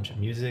bunch of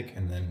music,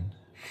 and then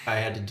I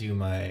had to do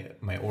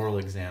my oral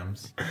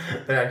exams.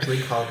 They're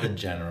actually called the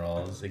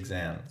general's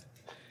exams.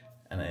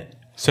 And I...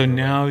 So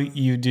now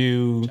you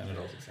do...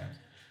 Genitals exams.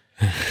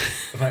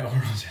 My oral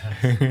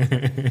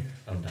exams.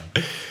 I'm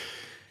done.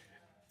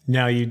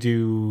 Now you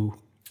do...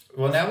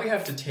 Well, now we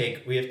have to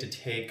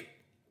take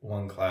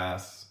one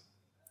class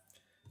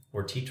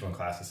or teach one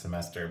class a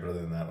semester, but other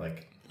than that,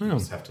 like, you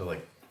just have to,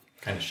 like,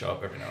 kind of show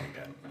up every now and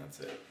again. And that's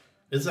it.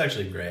 It's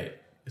actually great.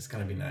 It's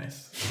going to be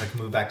nice. I can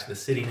move back to the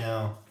city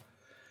now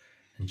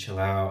and chill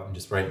out and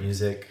just write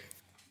music.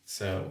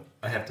 So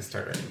I have to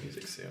start writing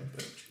music soon.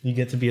 But You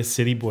get to be a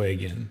city boy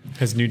again.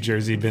 Has New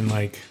Jersey been,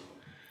 like,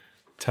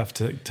 tough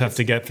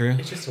to get through?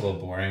 it's just a little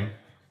boring,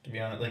 to be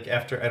honest. Like,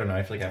 after, I don't know,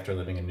 I feel like after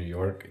living in New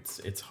York,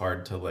 it's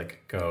hard to,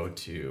 like, go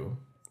to,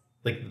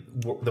 like,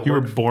 the You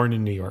were work. born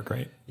in New York,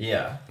 right?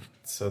 Yeah.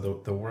 So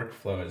the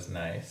workflow is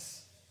nice.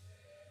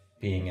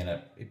 Being in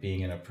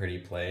a pretty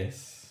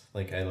place.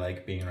 Like, I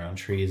like being around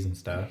trees and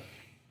stuff.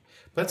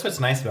 But that's what's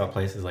nice about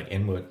places like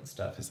Inwood and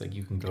stuff, is like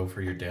you can go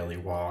for your daily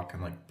walk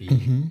and like be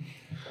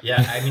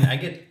Yeah, I mean I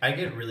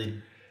get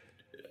really,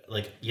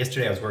 like,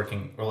 yesterday I was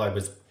working, well, I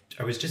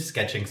was just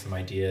sketching some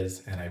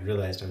ideas, and I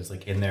realized I was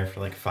like in there for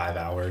like 5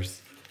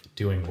 hours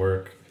doing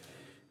work,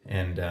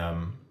 and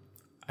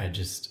I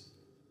just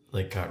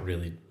like got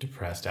really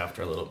depressed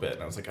after a little bit,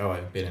 and I was like, oh,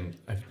 I've been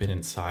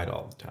inside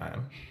all the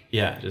time.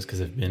 Yeah, just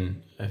because I've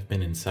been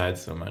inside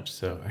so much,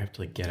 so I have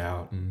to like get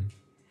out. And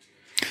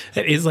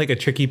It is, like, a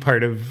tricky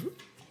part of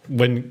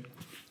when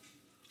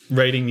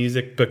writing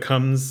music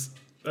becomes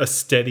a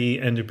steady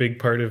and a big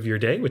part of your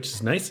day, which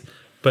is nice.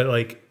 But,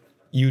 like,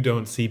 you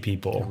don't see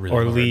people Really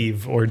or hard.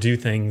 leave or do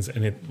things.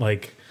 And it,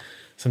 like,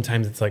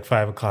 sometimes it's like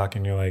 5 o'clock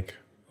and you're like,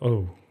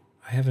 oh,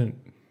 I haven't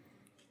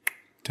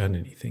done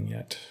anything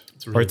yet.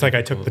 really Or it's like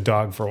I took difficult. the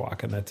dog for a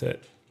walk and that's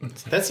it.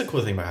 That's the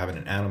cool thing about having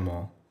an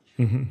animal,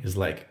 is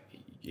like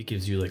it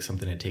gives you like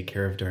something to take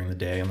care of during the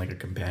day and like a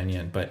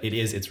companion. But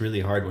it's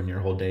really hard when your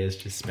whole day is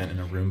just spent in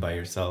a room by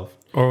yourself.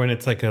 Or when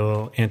it's like a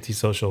little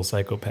antisocial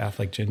psychopath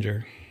like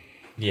Ginger.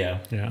 Yeah.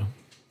 Yeah.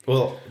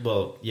 Well,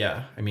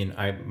 yeah. I mean,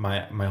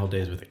 my whole day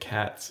is with a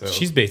cat, so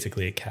She's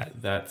basically a cat.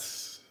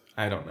 that's,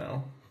 I don't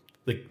know.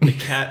 Like the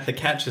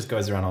cat just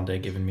goes around all day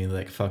giving me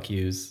like fuck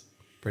yous,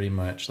 pretty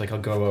much. Like I'll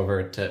go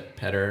over to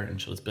pet her and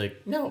she'll just be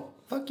like, no,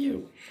 fuck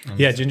you. And I'm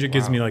Yeah, just Ginger like,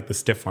 gives wow. me like the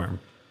stiff arm.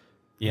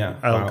 Yeah.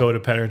 I'll wow. go to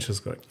pet her and she'll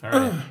just go like, All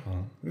right.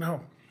 Well,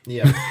 no.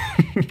 yeah.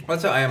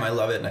 That's how I am. I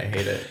love it and I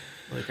hate it.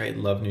 Like I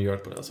love New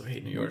York, but I also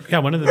hate New York. Yeah,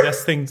 one of the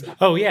best things.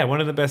 Oh, yeah, one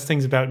of the best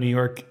things about New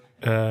York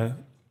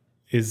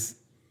is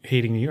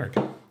hating New York.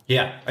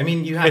 Yeah. I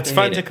mean, you have It's to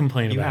fun hate to it.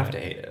 complain You about have it. to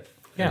hate it.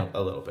 Yeah.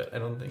 A little bit. I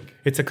don't think.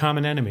 It's a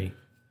common enemy.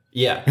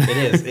 Yeah, it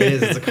is. It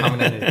is. It's a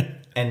common enemy.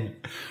 And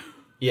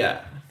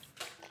yeah.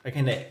 I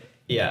kind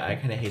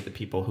of hate the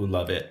people who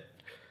love it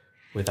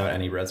without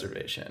any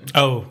reservation.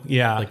 Oh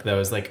yeah, Like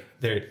those, like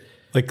they're.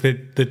 like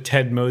the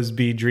Ted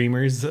Mosby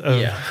dreamers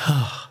of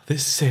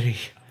this city.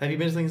 Have you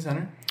been to Lincoln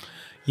Center?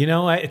 You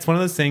know, it's one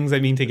of those things I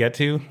mean to get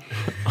to,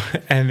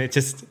 and it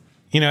just,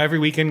 every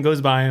weekend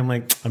goes by and I'm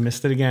like, I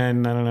missed it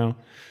again. I don't know.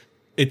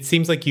 It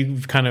seems like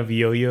you've kind of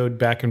yo-yoed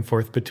back and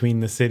forth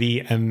between the city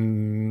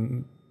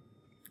and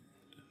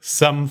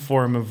some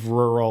form of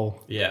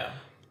rural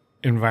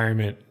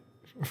environment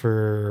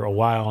for a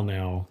while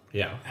now.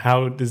 Yeah.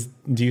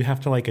 Do you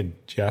have to like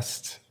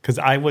adjust? Because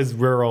I was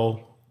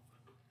rural.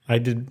 I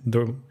did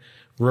the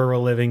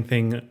rural living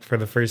thing for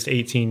the first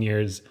 18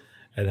 years,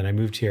 and then I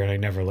moved here and I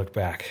never looked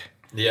back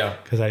Yeah.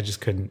 because I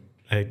just couldn't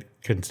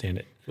stand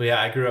it. Well,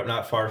 yeah, I grew up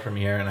not far from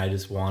here, and I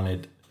just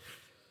wanted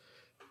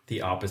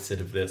the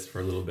opposite of this for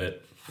a little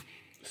bit.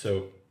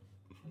 So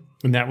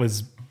And that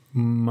was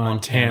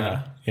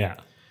Montana. Yeah.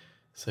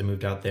 I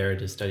moved out there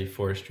to study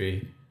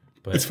forestry.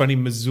 But It's funny,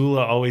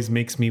 Missoula always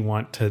makes me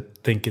want to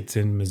think it's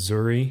in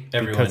Missouri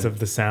because of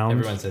the sound.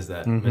 Everyone says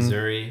that.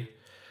 Missouri.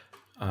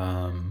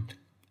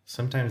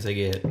 Sometimes I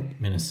get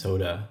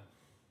Minnesota.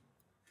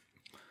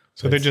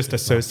 So they're just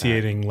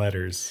associating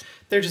letters.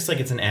 They're just like,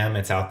 it's an M,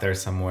 it's out there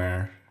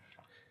somewhere.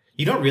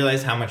 You don't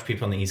realize how much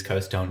people on the East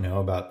Coast don't know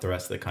about the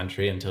rest of the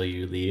country until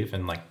you leave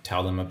and like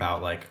tell them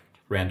about like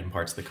random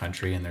parts of the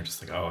country, and they're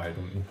just like, oh,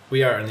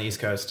 we are on the East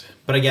Coast.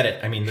 But I get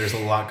it. I mean, there's a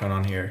lot going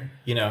on here.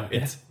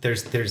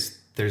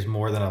 There's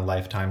more than a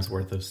lifetime's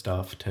worth of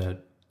stuff to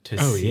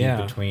see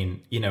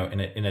between, in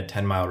a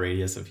 10-mile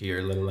radius of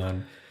here, let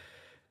alone.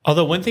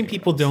 Although one thing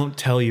people don't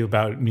tell you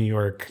about New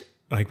York,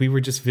 like we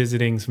were just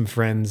visiting some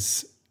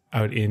friends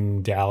out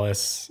in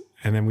Dallas,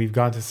 and then we've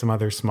gone to some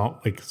other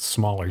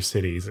smaller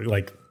cities,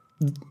 like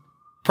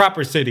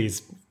proper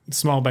cities,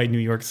 small by New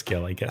York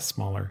scale, I guess,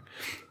 smaller.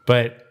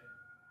 But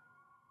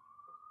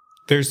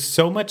there's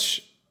so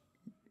much.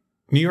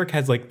 New York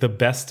has like the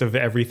best of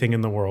everything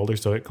in the world, or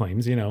so it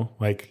claims,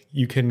 like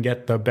you can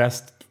get the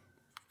best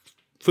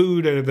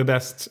food or the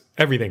best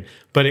everything,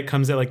 but it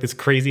comes at like this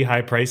crazy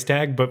high price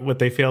tag. But what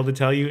they fail to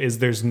tell you is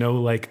there's no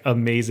like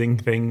amazing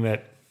thing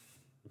that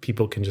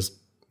people can just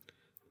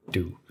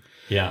do.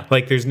 Yeah.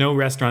 Like there's no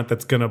restaurant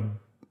that's going to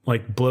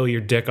like blow your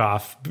dick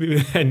off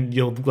and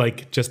you'll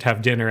like just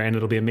have dinner and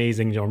it'll be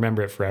amazing. You'll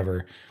remember it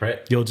forever.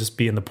 Right. You'll just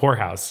be in the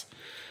poorhouse.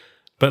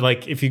 But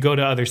like if you go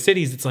to other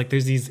cities, it's like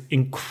there's these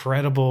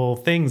incredible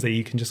things that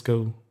you can just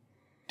go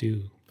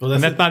do. Well,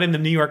 and that's not in the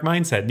New York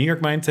mindset. New York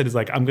mindset is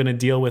like, I'm going to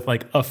deal with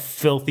like a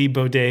filthy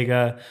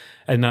bodega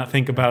and not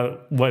think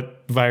about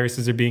what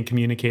viruses are being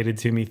communicated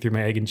to me through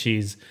my egg and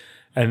cheese.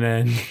 And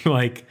then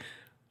like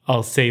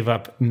I'll save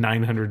up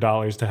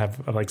 $900 to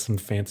have like some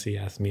fancy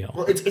ass meal.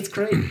 Well, it's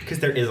great because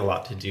there is a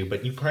lot to do,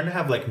 but you kind of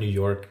have like New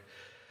York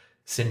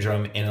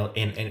syndrome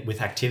in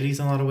with activities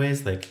in a lot of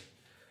ways. Like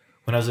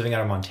when I was living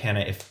out of Montana,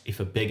 if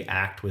a big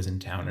act was in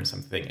town or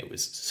something, it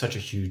was such a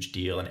huge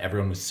deal and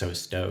everyone was so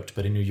stoked.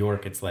 But in New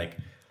York, it's like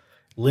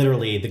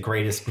literally the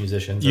greatest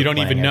musicians. You don't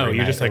even know.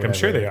 You're just like, I'm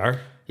sure they are.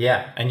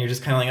 Yeah, and you're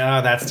just kind of like,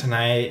 oh, that's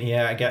tonight.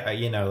 Yeah, I get,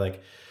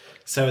 like.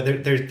 So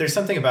there's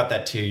something about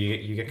that too.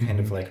 You get kind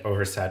of like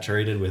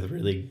oversaturated with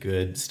really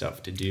good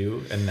stuff to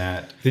do, and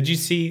that. Did you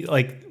see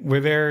like were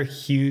there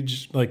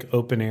huge like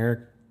open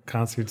air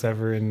concerts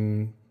ever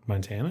in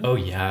Montana? Oh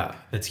yeah,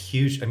 that's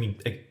huge. I mean,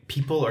 like,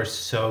 people are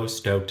so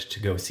stoked to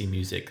go see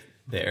music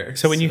there.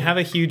 So when you have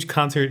a huge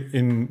concert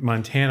in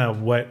Montana,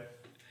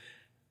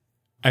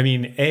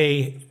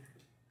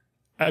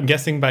 I'm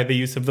guessing by the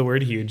use of the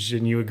word huge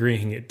and you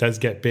agreeing it does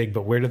get big,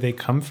 but where do they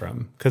come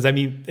from? Because I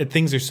mean,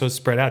 things are so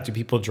spread out. Do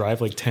people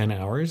drive like 10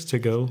 hours to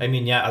go? I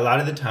mean, yeah, a lot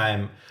of the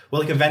time, well,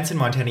 like events in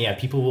Montana, yeah,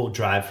 people will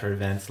drive for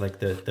events like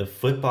the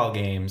football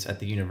games at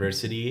the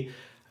university.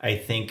 I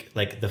think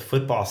like the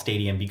football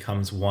stadium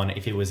becomes one,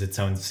 if it was its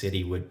own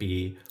city, would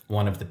be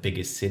one of the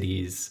biggest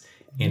cities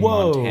in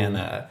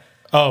Montana.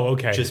 Oh,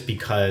 okay. Just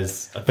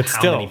because of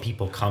how many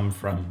people come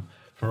from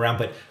around.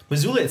 But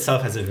Missoula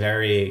itself has a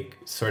very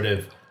sort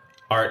of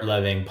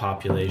art-loving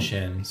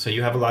population. So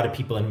you have a lot of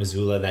people in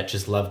Missoula that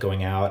just love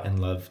going out and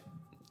love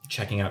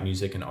checking out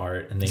music and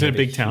art. And is it a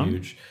big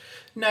town?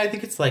 No, I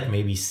think it's like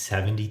maybe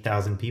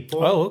 70,000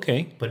 people. Oh,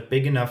 okay. But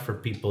big enough for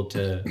people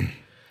to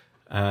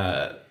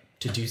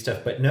do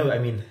stuff. But no, I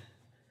mean,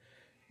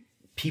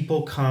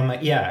 people come,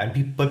 yeah,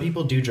 but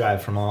people do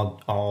drive from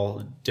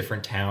all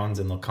different towns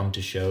and they'll come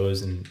to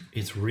shows, and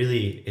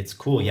it's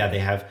cool. Yeah, they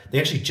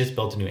actually just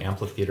built a new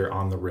amphitheater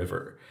on the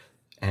river.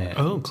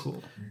 And,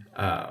 cool.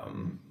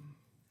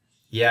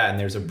 Yeah, and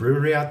there's a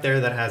brewery out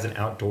there that has an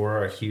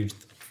outdoor,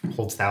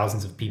 holds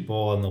thousands of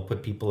people, and they'll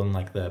put people in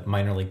like the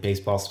minor league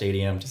baseball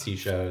stadium to see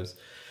shows.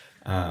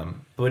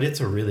 But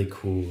it's a really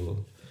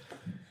cool.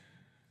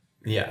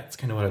 Yeah, it's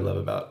kind of what I love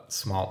about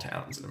small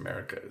towns in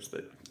America is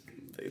that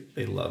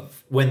they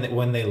love when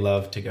they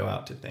love to go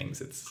out to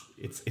things.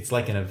 It's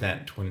like an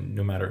event when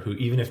no matter who,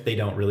 even if they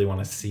don't really want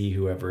to see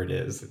whoever it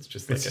is, it's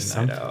just like a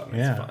night out.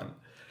 And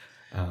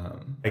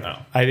it's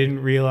fun. I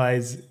didn't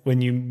realize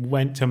when you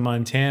went to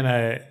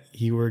Montana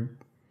you were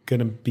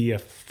gonna be a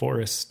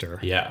forester.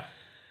 Yeah.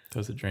 That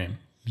was a dream.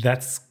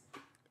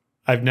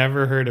 I've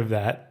never heard of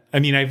that. I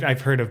mean,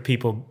 I've heard of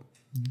people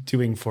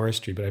doing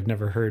forestry, but I've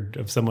never heard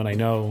of someone I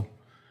know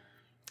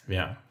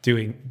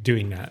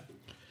doing that.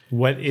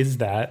 What is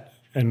that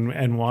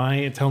and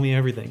why? Tell me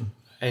everything.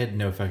 I had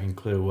no fucking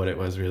clue what it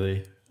was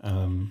really.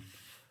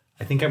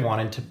 I think I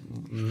wanted to,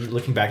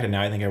 looking back at it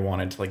now, I think I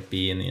wanted to like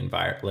be in the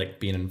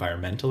be an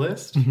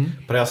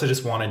environmentalist, but I also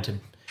just wanted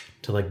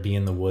to like be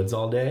in the woods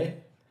all day.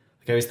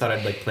 Like I always thought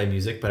I'd like play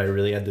music, but I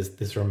really had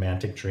this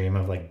romantic dream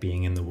of like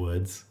being in the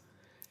woods.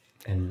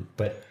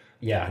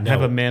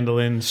 Have a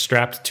mandolin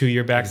strapped to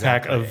your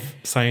backpack of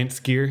science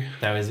gear.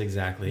 That was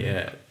exactly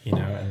it, you know,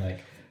 and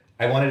like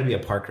I wanted to be a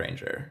park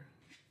ranger,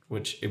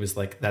 which it was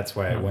like, that's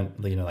why I went,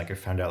 you know, like I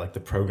found out like the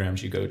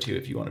programs you go to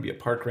if you want to be a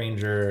park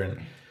ranger.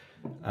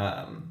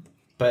 And,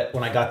 but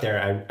when I got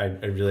there,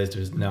 I realized it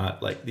was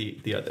not like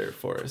the other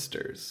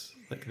foresters.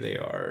 Like they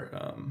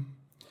are,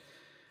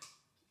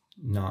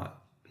 not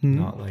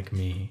like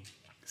me.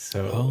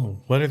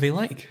 So, what are they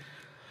like?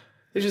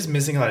 They're just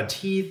missing a lot of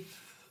teeth.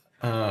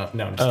 No,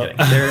 I'm just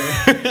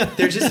kidding.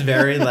 They're just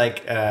very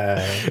like,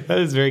 that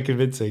is very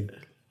convincing.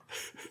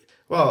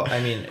 Well,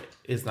 I mean,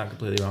 it's not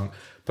completely wrong,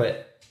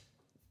 but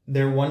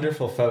they're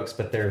wonderful folks,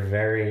 but they're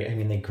very, I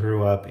mean, they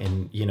grew up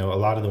in, you know, a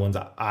lot of the ones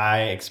that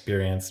I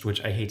experienced,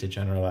 which I hate to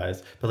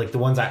generalize, but like the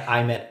ones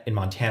I met in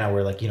Montana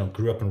were like, you know,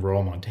 grew up in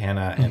rural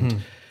Montana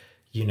and,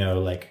 you know,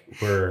 like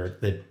were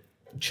the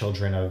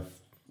children of,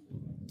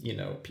 you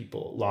know,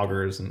 people,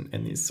 loggers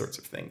and these sorts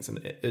of things. And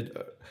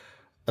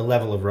a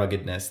level of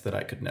ruggedness that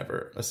I could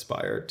never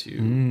aspire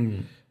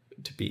to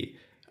be.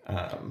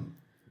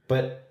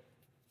 But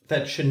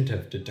that shouldn't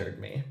have deterred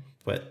me.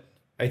 But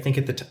I think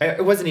at the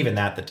it wasn't even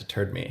that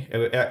deterred me.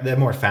 That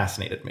more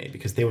fascinated me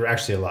because they were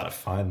actually a lot of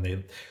fun.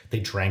 They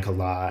drank a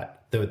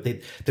lot.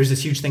 There's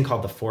this huge thing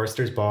called the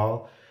Forester's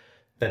Ball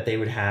that they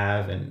would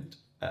have, and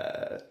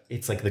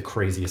it's like the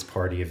craziest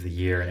party of the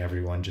year, and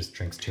everyone just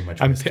drinks too much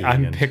whiskey.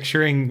 I'm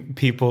picturing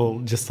people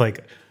just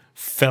like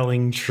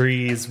felling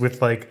trees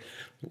with like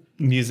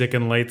music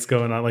and lights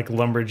going on, like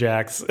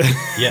lumberjacks.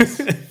 Yes,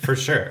 for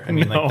sure. I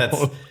mean, like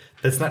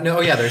that's not, no,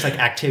 yeah, there's like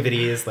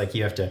activities, like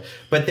you have to,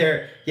 but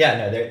they're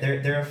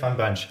a fun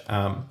bunch.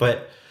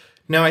 But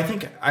no, I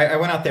think I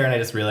went out there and I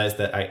just realized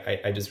that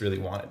I just really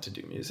wanted to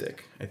do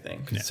music, I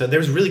think. Yeah. So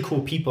there's really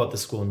cool people at the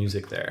School of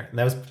Music there. And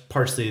that was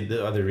partially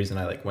the other reason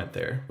I like went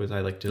there, was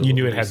I like did a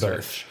little research. Had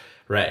both.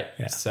 Right.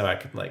 Yeah. So I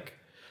could like,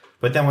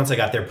 but then once I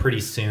got there, pretty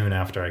soon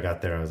after I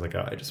got there, I was like,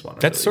 oh, I just want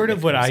to. That's really sort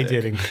of what music. I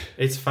did.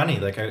 It's funny.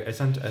 Like I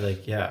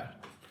like, yeah.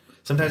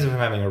 Sometimes if I'm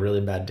having a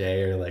really bad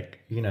day or like,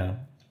 you know,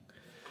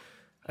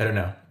 I don't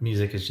know,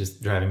 music is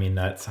just driving me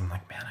nuts. I'm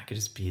like, man, I could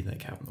just be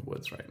like out in the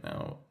woods right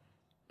now,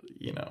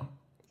 you know,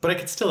 but I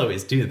could still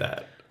always do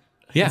that.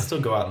 I can still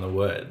go out in the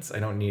woods. I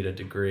don't need a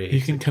degree.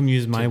 You can come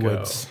use my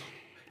woods.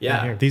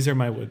 Yeah. Right, these are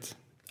my woods.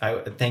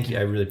 Thank you.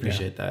 I really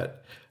appreciate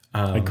that.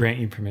 I grant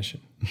you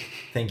permission.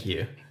 Thank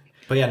you.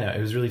 But yeah, no,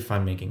 it was really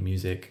fun making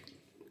music,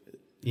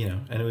 you know,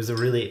 and it was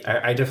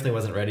I definitely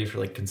wasn't ready for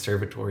like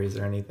conservatories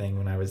or anything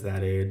when I was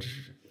that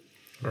age.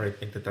 Or I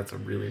think that's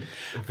few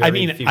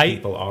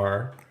people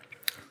are.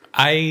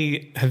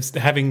 I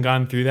having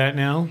gone through that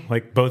now,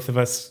 like both of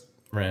us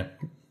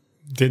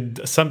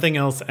did something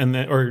else and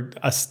then, or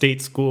a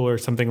state school or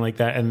something like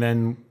that, and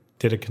then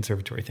did a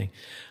conservatory thing.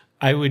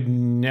 I would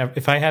never,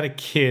 if I had a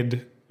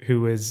kid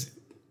who was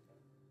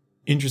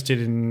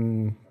interested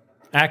in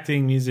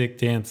acting, music,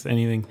 dance,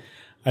 anything,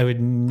 I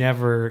would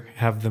never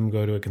have them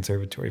go to a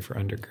conservatory for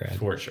undergrad.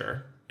 For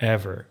sure.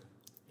 Ever.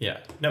 Yeah.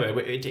 No,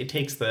 it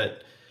takes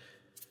that,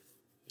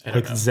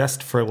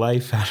 zest for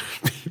life out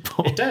of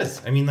people. It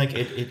does. I mean, like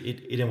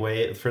it in a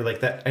way for like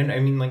that. And I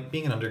mean, like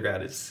being an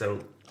undergrad is so,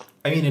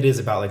 I mean, it is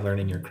about like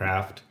learning your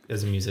craft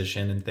as a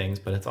musician and things,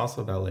 but it's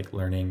also about like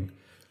learning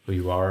who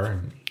you are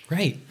and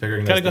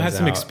figuring gotta go have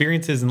some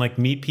experiences and like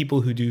meet people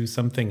who do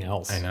something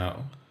else. I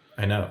know.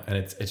 And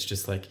it's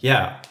just like,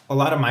 yeah, a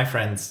lot of my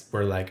friends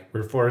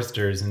were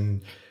foresters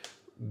and,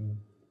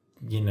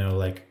 you know,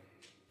 like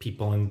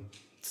people in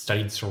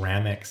studied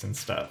ceramics and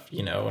stuff,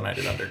 you know, when I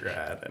did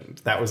undergrad,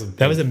 and that was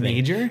a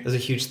major. It was a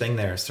huge thing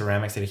there.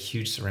 Ceramics, they had a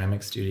huge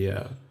ceramic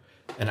studio,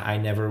 and I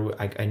never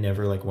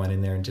like went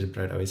in there and did it,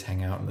 but I'd always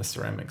hang out in the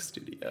ceramic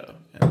studio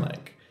and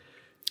like.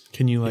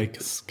 Can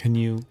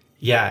you?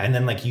 Yeah, and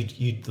then like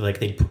you like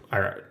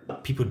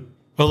people.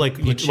 Oh, like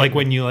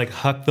when you like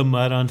huck the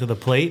mud onto the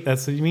plate.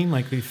 That's what you mean?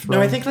 Like they throw.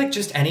 No, I think like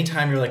just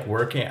anytime you're like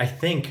working. I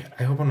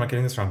hope I'm not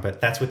getting this wrong, but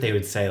that's what they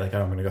would say. Like,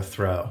 oh, I'm gonna go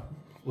throw,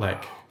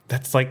 like.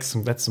 That's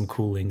some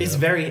cool lingo. It's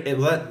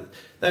that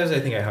was,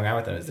 I think I hung out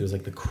with them. It was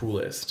like the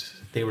coolest.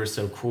 They were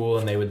so cool,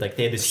 and they had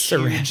this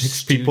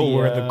ceramics people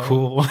were the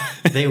cool.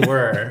 They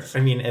were. I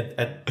mean,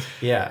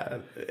 yeah,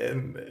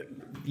 and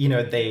you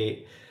know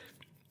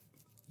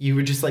you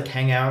would just like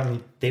hang out,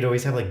 and they'd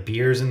always have like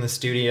beers in the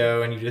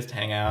studio, and you just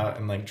hang out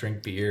and like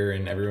drink beer,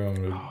 and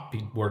everyone would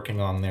be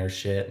working on their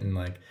shit, and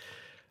like,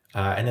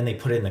 and then they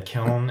put it in the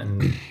kiln,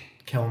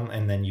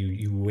 and then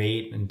you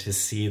wait and to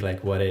see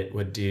like what it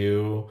would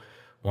do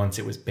once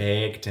it was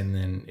baked, and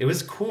then it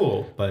was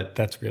cool. But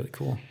That's really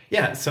cool.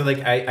 yeah, so like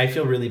I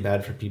feel really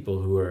bad for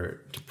people who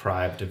are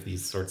deprived of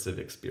these sorts of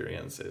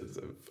experiences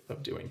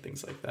of doing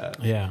things like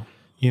that. Yeah.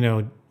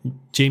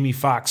 Jamie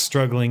Foxx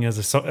struggling as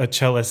a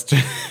cellist,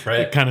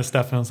 Right. kind of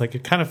stuff. And I was like,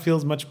 it kind of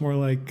feels much more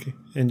like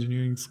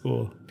engineering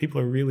school.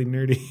 People are really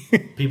nerdy.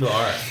 People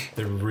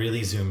they're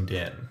really zoomed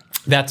in.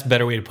 That's a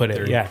better way to put it.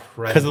 They're Yeah.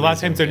 Because a lot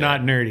of times they're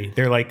incredibly not nerdy.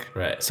 They're like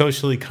Right.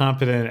 socially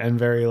competent and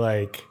very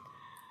like,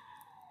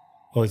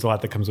 well, there's a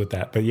lot that comes with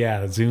that. But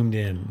yeah, zoomed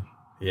in.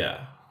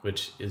 Yeah,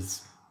 which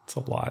is It's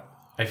a lot.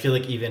 I feel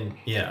like even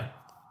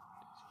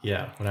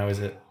when I was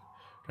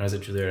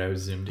at Juilliard, I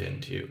was zoomed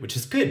in too, which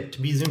is good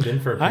to be zoomed in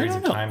for I periods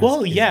don't of know. time.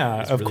 Well,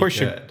 is of really course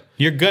good.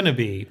 you're gonna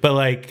be, but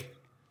like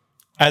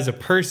as a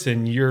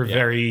person, you're Yeah.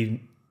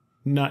 very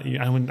not.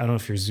 I don't know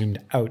if you're zoomed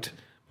out,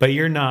 but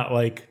you're not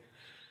like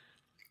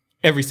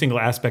every single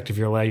aspect of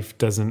your life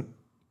doesn't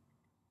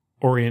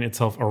orient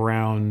itself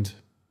around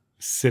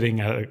sitting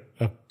at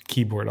a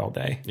keyboard all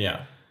day.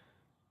 Yeah,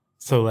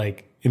 So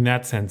like in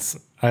that sense,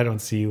 I don't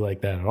see you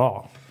like that at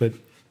all. But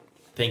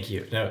thank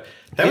you. No,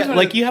 that was yeah, one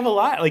like of you have a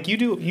lot. Like you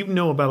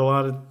know about a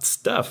lot of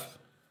stuff,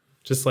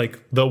 just like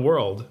the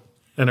world,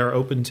 and are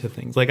open to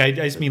things. Like I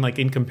just mean like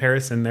in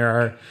comparison, there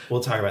are. we'll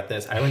talk about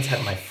this. I once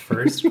had my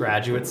first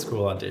graduate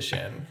school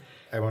audition.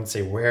 I won't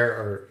say where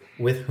or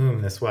with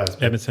whom this was,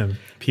 but Edison,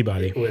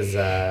 Peabody. it was.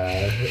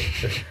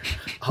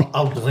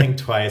 I'll blink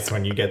twice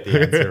when you get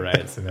the answer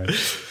right. So no.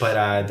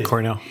 But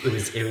Cornell.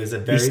 It was a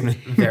very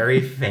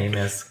very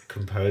famous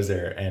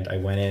composer, and I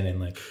went in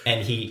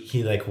and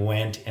he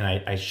went and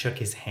I shook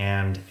his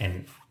hand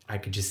and I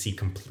could just see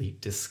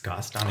complete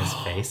disgust on his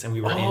face, and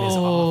we were in his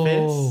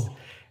office,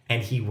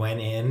 and he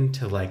went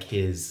into like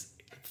his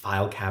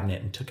file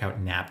cabinet and took out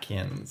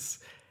napkins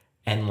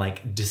and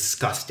like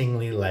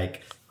disgustingly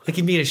like. Like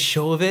you made a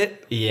show of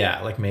it.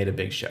 Yeah, like made a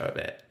big show of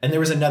it. And there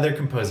was another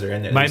composer,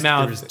 and My there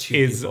mouth was two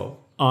is people.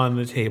 on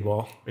the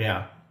table.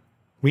 Yeah,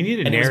 We need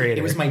a and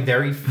narrator, it was my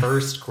very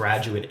first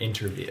graduate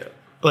interview.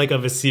 like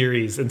of a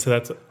series, and so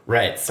that's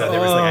Right. So there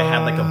was like I had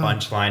like a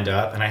bunch lined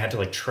up, and I had to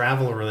like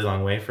travel a really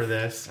long way for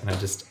this, and I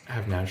just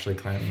have naturally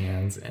clammy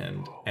hands,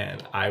 and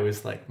I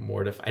was like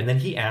mortified. And then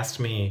he asked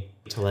me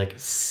to like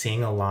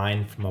sing a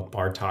line from a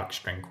Bartok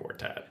string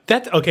quartet.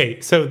 that's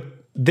okay. So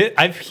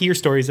I've hear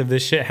stories of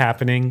this shit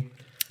happening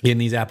in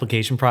these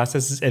application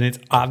processes, and it's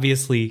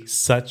obviously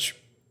such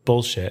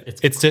bullshit.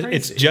 It's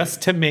crazy.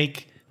 just to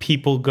make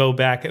people go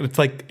back. It's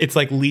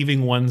like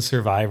leaving one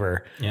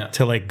survivor Yeah.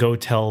 to like go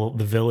tell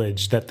the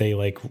village that they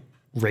like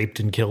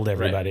raped and killed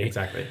everybody. Right,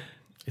 exactly.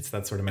 It's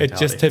that sort of It's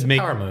mentality. just to a make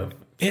power move.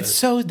 It's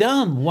so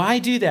dumb. Why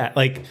do that?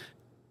 Like,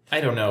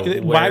 I don't know.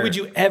 why would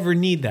you ever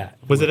need that?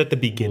 Was it at the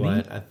beginning?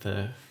 What at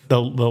the? The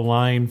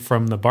line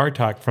from the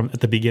Bartok from at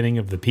the beginning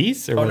of the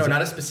piece, or Oh was no, it?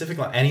 not a specific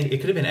line. It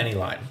could have been any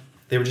line.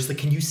 They were just like,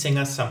 "Can you sing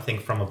us something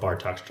from a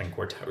Bartok string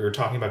quartet?" We were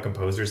talking about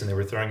composers, and they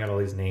were throwing out all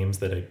these names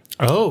that I.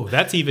 Oh,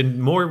 that's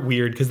even more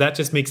weird because that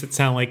just makes it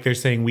sound like they're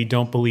saying we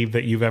don't believe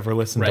that you've ever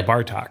listened to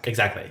Bartok.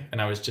 Exactly, and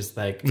I was just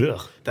like,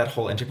 Ugh. that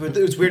whole interview. It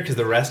was weird because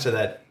the rest of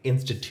that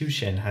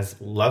institution has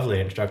lovely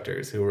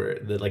instructors who were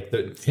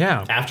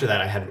Yeah. After that,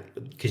 I had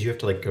because you have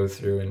to like go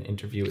through and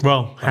interview. With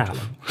Well, a bunch of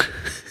half. them.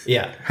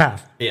 Yeah,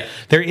 Half. yeah.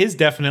 There is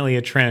definitely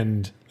a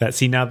trend that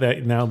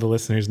now the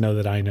listeners know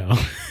that I know.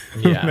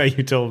 Yeah. That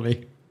you told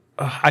me.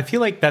 I feel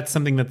like that's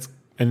something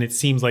and it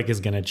seems like is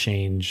going to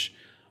change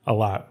a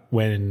lot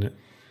when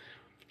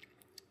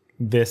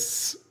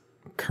this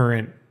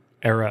current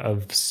era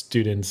of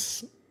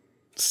students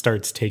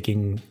starts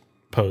taking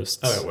posts.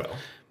 Oh, it will.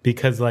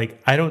 Because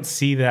like I don't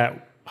see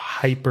that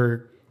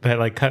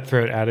like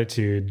cutthroat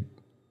attitude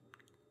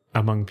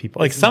among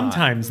people. Like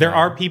sometimes there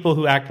are people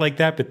who act like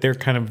that, but they're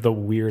kind of the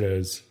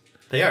weirdos.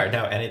 They are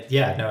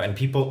and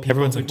people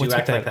Everyone's who like, do "What's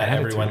act with like that that.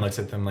 Everyone attitude?" looks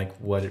at them like,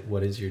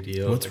 what is your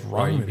deal? What's Like, why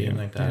are wrong you with being you?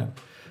 like that?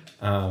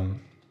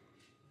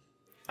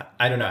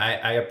 I don't know.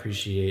 I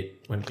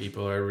appreciate when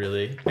people are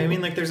really. I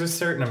mean, like, there's a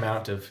certain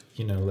amount of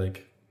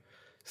like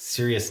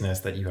seriousness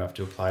that you have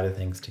to apply to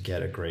things to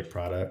get a great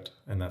product,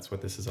 and that's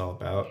what this is all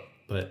about.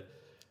 But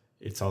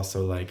it's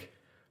also like,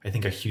 I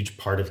think a huge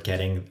part of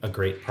getting a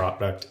great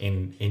product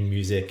in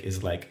music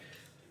is like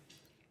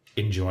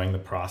enjoying the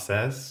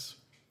process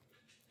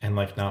and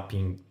like not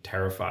being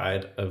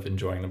terrified of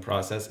enjoying the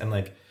process and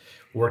like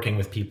working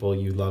with people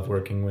you love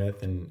working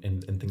with and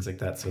things like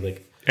that. So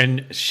like,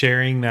 And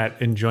sharing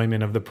that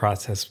enjoyment of the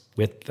process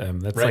with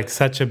them. That's Right. like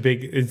such a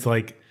big, it's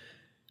like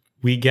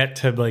we get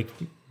to like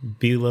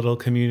be little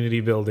community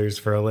builders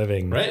for a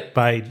living Right.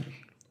 by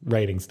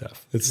writing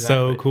stuff. It's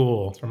so Exactly.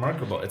 cool. It's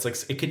remarkable. It's like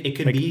it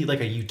could be like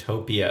a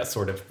utopia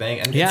sort of thing,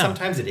 and Yeah.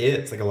 sometimes it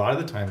is. Like a lot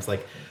of the times,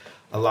 like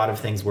a lot of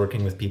things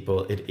working with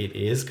people, it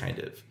is kind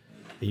of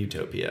a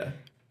utopia.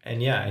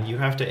 And yeah, and you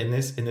have to in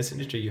this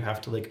industry, you have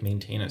to like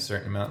maintain a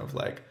certain amount of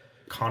like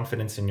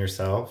confidence in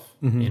yourself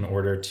in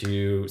order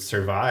to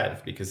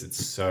survive, because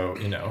it's so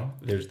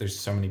there's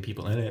so many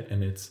people in it,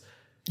 and it's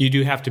You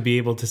do have to be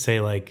able to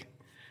say like,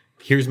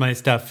 here's my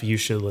stuff, you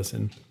should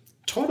listen.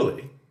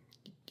 totally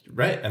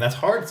Right, and that's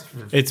hard.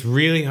 It's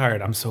really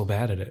hard. I'm so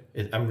bad at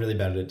it. I'm really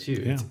bad at it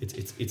too. Yeah.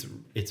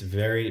 It's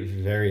very,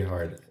 very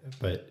hard.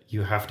 But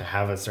you have to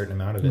have a certain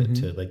amount of it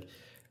to like,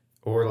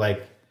 or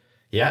like,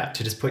 yeah,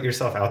 to just put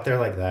yourself out there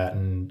like that.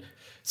 And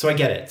so I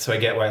get it. So I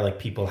get why like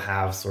people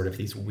have sort of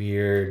these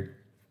weird,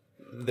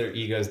 their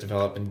egos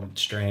develop in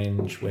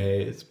strange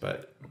ways.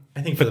 But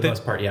I think for the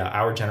most part, yeah,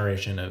 our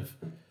generation of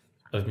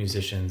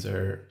musicians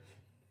are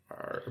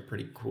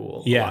pretty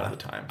cool a lot of the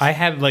times. I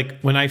had like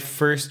when I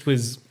first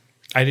was,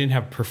 I didn't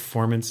have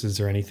performances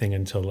or anything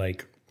until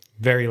like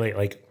very late,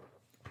 like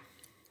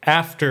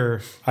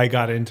after I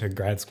got into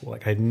grad school.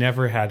 Like I'd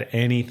never had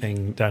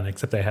anything done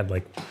except I had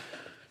like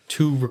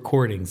 2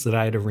 recordings that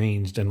I had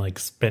arranged and like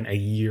spent a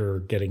year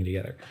getting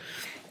together.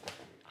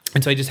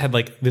 And so I just had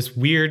like this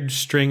weird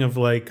string of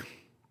like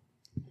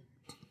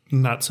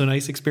not so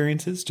nice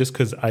experiences just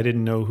because I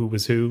didn't know who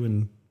was who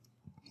and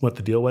what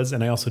the deal was.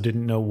 And I also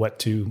didn't know what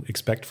to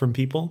expect from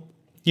people.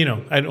 You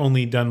know, I'd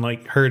only done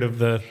like heard of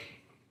the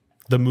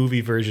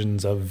movie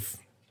versions of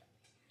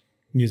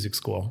music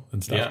school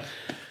and stuff.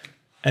 Yeah.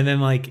 And then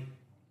like,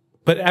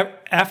 but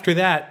after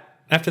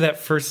that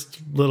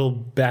first little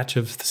batch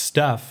of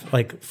stuff,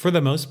 like for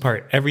the most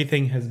part,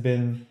 everything has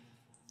been,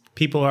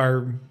 people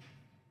are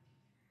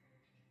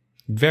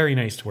very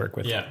nice to work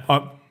with.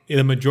 Yeah.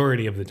 The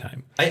majority of the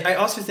time. I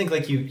also think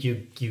like you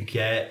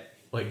get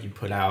what you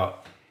put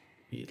out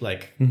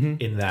like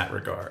in that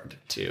regard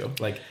too.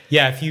 Like,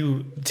 yeah, if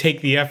you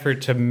take the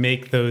effort to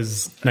make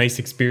those nice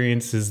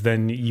experiences,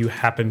 then you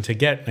happen to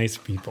get nice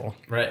people.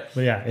 right.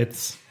 But yeah,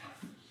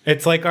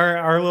 it's like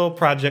our little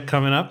project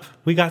coming up.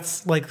 We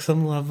got like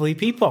some lovely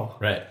people.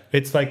 Right.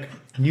 It's like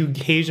you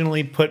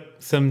occasionally put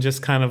some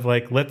just kind of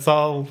like,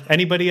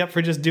 anybody up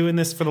for just doing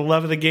this for the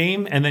love of the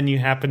game? And then you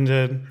happen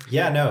to...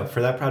 Yeah, no,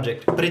 for that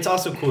project. But it's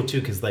also cool too,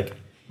 because like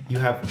you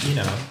have, you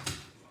know,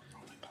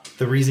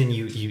 the reason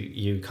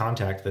you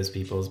contact those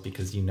people is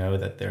because you know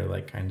that they're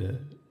like kind of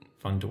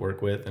fun to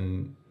work with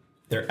and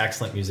they're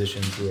excellent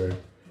musicians who are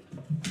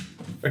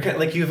okay.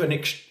 Like you have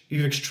you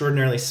have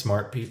extraordinarily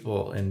smart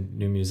people in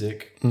new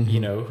music, you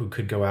know, who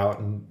could go out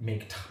and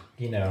make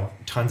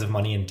tons of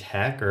money in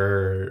tech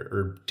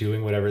or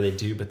doing whatever they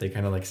do, but they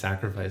kind of like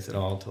sacrifice it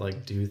all to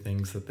like do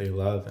things that they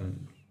love.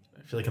 And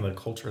I feel like in the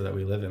culture that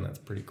we live in, that's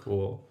pretty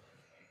cool.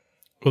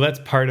 Well, that's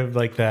part of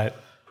like the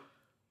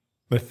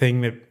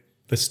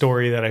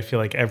story that I feel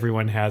like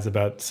everyone has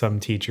about some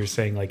teachers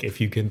saying like, if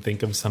you can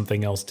think of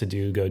something else to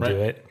do, go do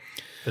it.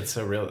 That's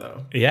so real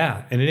though.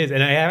 Yeah, and it is.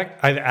 And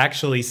I've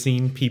actually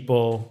seen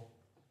people,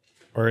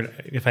 or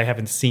if I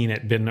haven't seen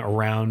it, been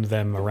around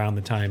them around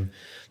the time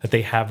that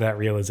they have that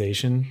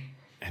realization.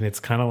 And it's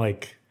kind of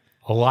like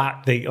a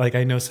lot.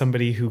 I know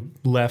somebody who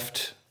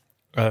left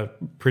a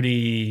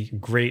pretty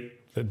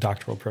great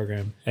doctoral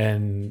program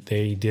and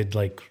they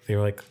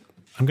were like,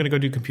 I'm going to go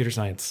do computer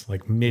science,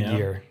 like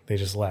mid-year. Yeah. They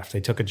just left. They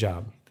took a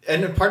job.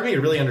 And part of me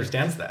really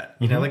understands that,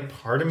 you know, like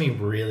part of me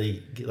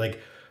really like,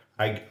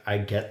 I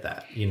get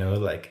that, you know,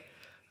 like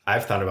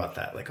I've thought about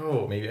that. Like,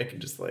 oh, maybe I could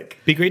just like...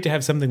 Be great to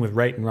have something with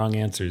right and wrong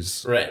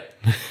answers. Right.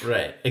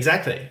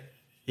 Exactly.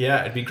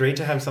 Yeah. It'd be great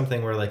to have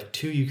something where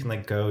like you can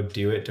like go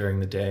do it during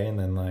the day and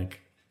then like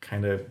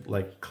kind of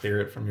like clear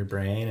it from your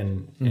brain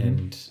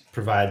and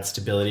provide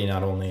stability,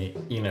 not only,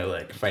 you know,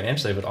 like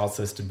financially, but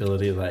also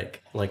stability,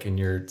 like in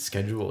your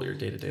schedule, your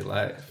day-to-day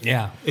life.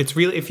 Yeah. It's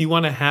really, if you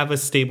want to have a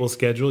stable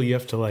schedule, you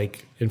have to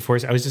like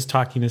enforce. I was just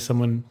talking to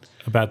someone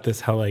about this,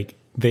 how like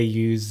they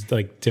use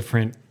like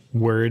different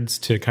words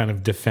to kind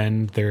of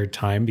defend their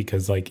time,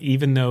 because like,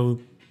 even though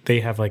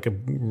they have like a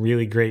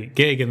really great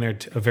gig and they're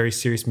a very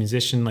serious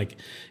musician, like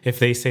if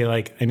they say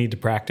like, I need to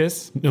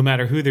practice, no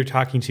matter who they're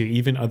talking to,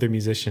 even other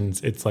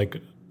musicians, it's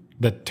like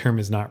the term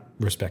is not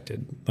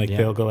respected. Like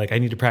they'll go like, I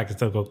need to practice.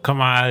 They'll go,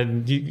 come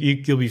on,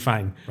 you'll be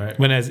fine. Right.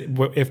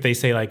 If they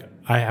say like,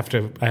 I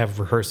have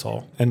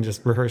rehearsal, and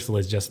just rehearsal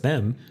is just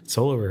them,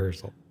 solo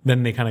rehearsal,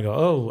 then they kind of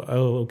go,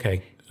 oh,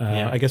 okay.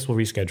 I guess we'll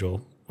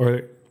reschedule.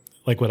 Or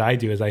like what I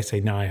do is I say,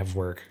 no, I have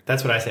work.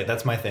 That's what I say.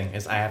 That's my thing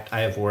is I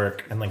have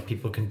work, and like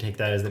people can take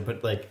that as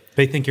but like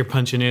they think you're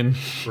punching in.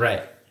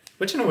 Right.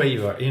 Which in a way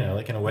you are, you know,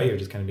 like in a way you're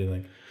just kind of being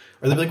like,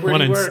 or they're like, where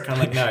do you work? I'm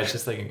like, no, it's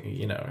just like,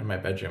 you know, in my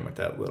bedroom with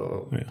that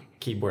little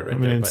keyboard right there.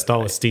 I'm going to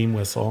install a steam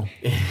whistle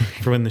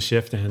for when the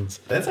shift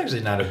ends. That's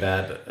actually not a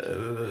bad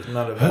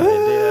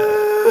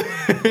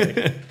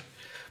idea.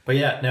 But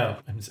yeah, no,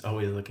 I'm just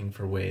always looking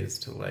for ways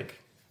to like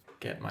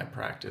get my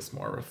practice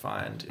more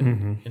refined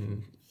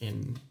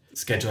in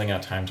scheduling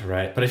out time to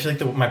write. But I feel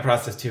like my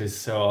process too is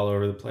so all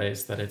over the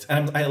place that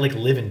I like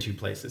live in 2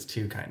 places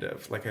too, kind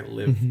of like I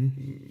live,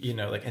 you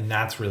know, like, and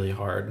that's really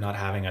hard, not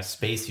having a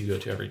space you go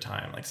to every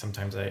time. Like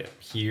sometimes I'm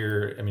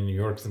in New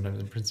York, sometimes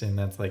in Princeton,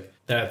 but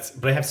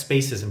I have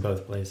spaces in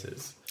both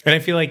places. And I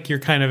feel like you're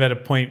kind of at a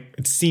point,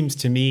 it seems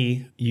to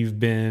me, you've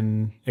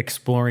been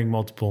exploring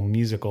multiple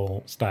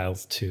musical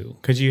styles too.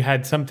 Because you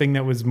had something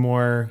that was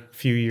more a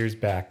few years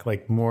back,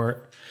 like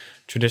more...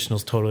 Traditional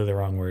is totally the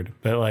wrong word,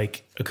 but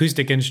like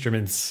acoustic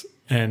instruments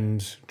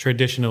and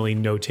traditionally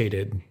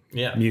notated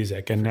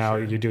music. And now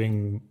you're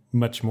doing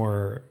much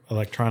more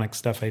electronic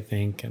stuff, I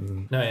think.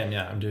 And No,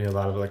 I'm doing a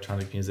lot of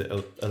electronic music,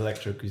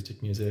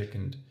 electroacoustic music,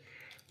 and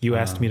you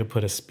asked me to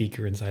put a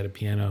speaker inside a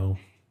piano.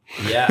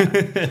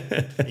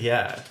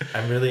 yeah,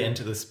 I'm really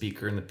into the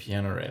speaker and the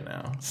piano right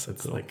now. So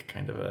it's cool. like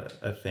kind of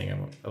a thing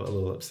I'm a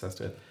little obsessed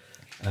with.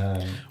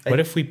 What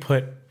if we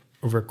put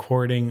a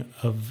recording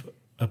of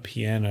a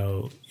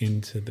piano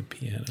into the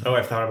piano? Oh,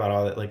 I've thought about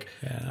all that. Like,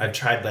 Yeah. I've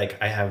tried. Like,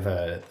 I have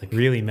like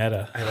Really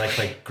meta. I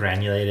like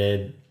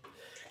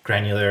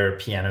granular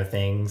piano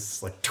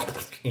things, like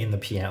in the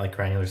piano, like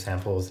granular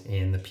samples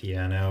in the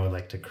piano,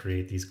 like to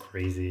create these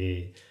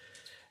crazy.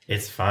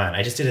 It's fun.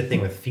 I just did a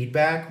thing with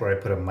feedback where I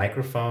put a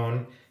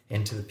microphone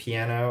into the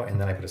piano and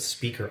then I put a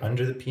speaker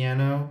under the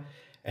piano,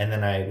 and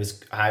then it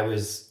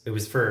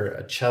was for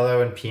a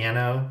cello and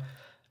piano,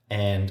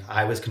 and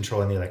I was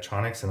controlling the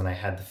electronics, and then I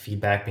had the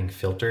feedback being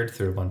filtered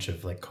through a bunch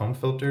of like comb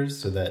filters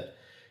so that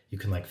you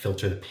can like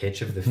filter the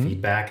pitch of the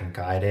feedback and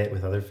guide it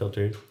with other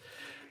filters.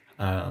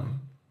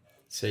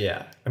 So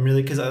yeah, I'm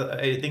really, because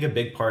I think a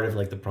big part of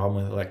like the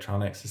problem with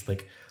electronics is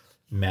like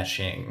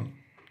meshing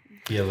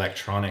the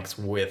electronics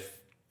with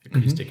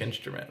acoustic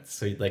instruments.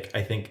 So like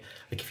I think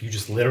like if you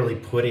just literally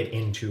put it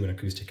into an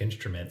acoustic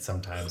instrument,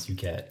 sometimes you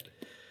get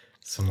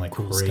some like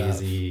Cool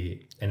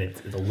crazy and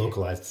it's a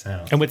localized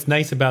sound. And what's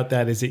nice about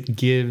that is it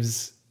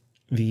gives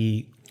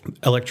the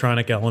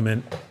electronic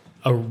element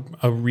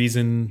a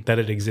reason that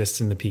it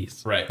exists in the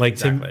piece. Right, Like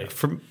exactly.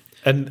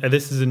 and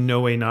this is in no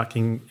way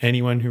knocking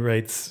anyone who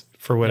writes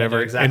for whatever Yeah, I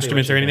know exactly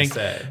instruments what or you're gonna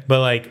anything. say. But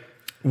like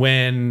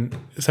when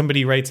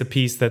somebody writes a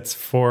piece that's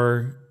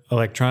for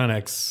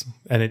electronics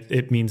and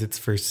it means it's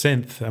for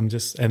synth,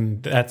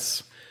 and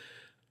that's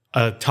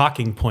a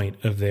talking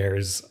point of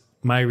theirs.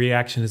 My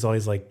reaction is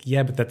always like,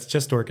 yeah, but that's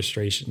just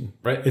orchestration.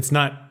 Right.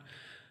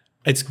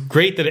 It's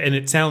great and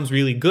it sounds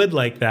really good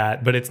like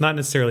that, but it's not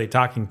necessarily a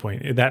talking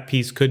point. That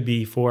piece could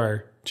be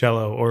for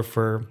cello or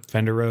for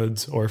Fender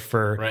Rhodes or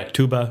for Right.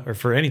 tuba or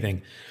for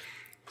anything.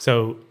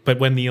 So, but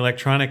when the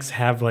electronics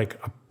have like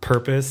a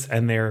purpose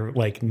and they're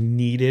like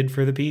needed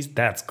for the piece,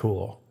 that's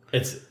cool.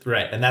 It's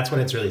right, and that's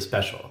when it's really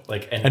special.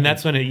 Like, And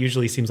that's when it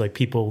usually seems like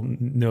people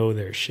know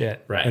their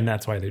shit. Right. And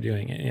that's why they're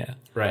doing it. Yeah.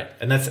 right,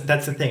 and that's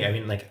the thing. I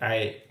mean, like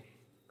I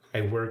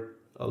work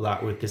a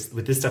lot with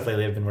this stuff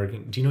lately. I've been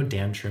working. Do you know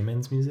Dan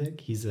Truman's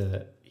music? He's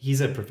a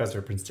professor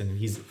at Princeton.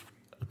 He's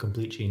a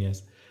complete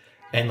genius.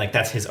 And like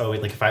that's his always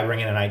like if I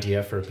bring in an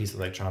idea for a piece of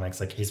electronics,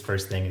 like his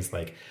first thing is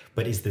like,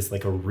 but is this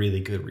like a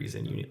really good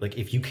reason you need? Like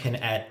if you can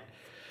add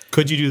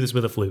Could you do this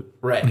with a flute?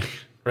 right.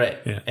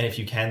 Yeah. And if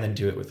you can, then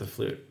do it with the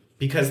flute.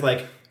 Because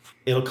like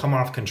it'll come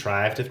off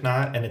contrived if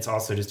not, and it's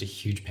also just a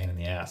huge pain in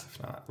the ass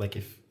if not. Like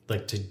if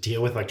like to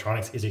deal with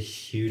electronics is a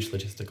huge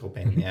logistical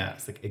pain in the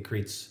ass. Like it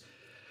creates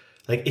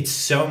like it's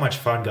so much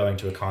fun going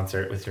to a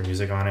concert with your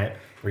music on it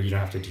where you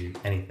don't have to do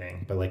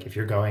anything. But like if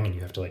you're going and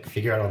you have to like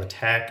figure out all the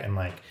tech and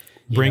like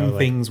Bring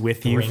things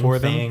with you for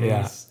them.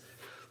 Yeah.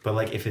 But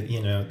like if it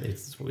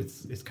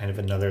it's kind of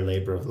another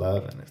labor of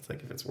love, and it's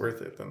like if it's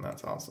worth it, then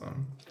that's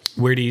awesome.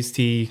 Where do you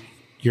see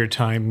your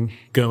time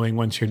going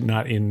once you're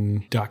not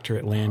in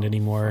doctorate land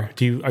anymore?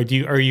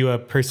 Are you a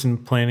person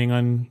planning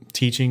on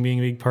teaching being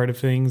a big part of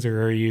things,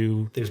 or are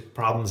you? There's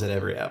problems at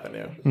every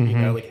avenue. You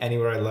know, like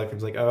anywhere I look,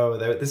 it's like, oh,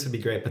 this would be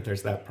great, but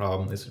there's that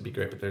problem. This would be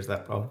great, but there's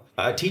that problem.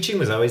 Teaching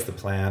was always the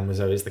plan.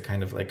 Was always the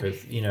kind of like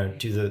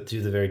do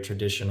the very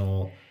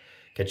traditional,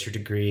 get your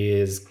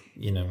degrees,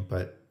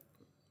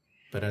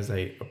 but as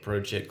I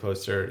approach it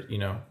closer,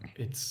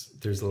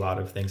 there's a lot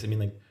of things. I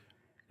mean,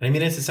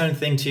 it's its own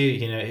thing too.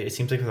 It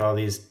seems like with all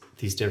these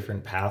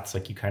different paths,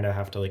 like you kind of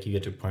have to like you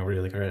get to a point where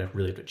you're like, all right, I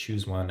really have to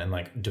choose one and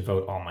like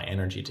devote all my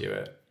energy to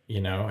it.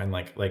 And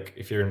like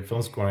if you're in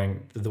film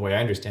scoring, the way I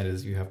understand it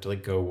is you have to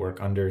like go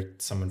work under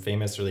someone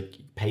famous or like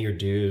pay your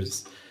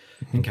dues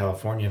in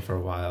California for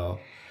a while.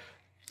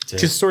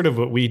 Just sort of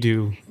what we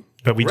do,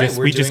 but we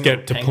just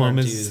get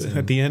diplomas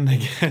at the end, I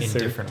guess.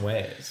 In different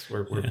ways.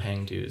 We're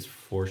paying dues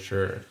for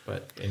sure,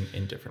 but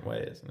in different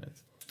ways. And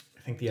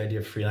I think the idea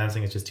of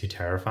freelancing is just too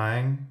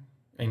terrifying.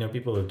 I know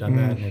people have done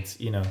that, and it's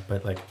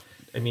but like,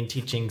 I mean,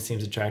 teaching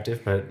seems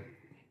attractive, but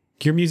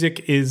your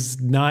music is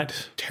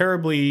not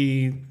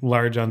terribly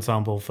large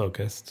ensemble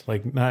focused.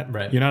 Like not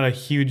Right. You're not a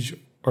huge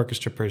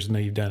orchestra person, though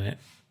you've done it.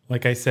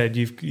 Like I said,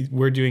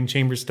 we're doing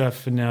chamber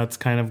stuff, and now it's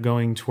kind of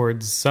going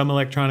towards some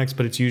electronics,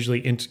 but it's usually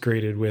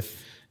integrated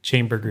with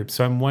chamber groups.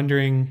 So I'm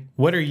wondering,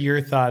 what are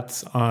your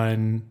thoughts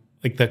on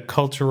like the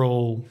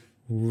cultural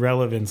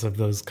relevance of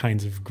those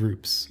kinds of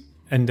groups?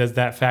 And does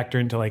that factor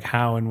into like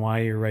how and why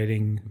you're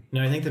writing?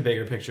 no, I think the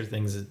bigger picture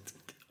things, it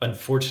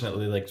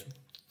unfortunately like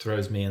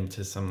throws me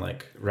into some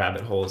like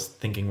rabbit holes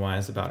thinking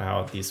wise about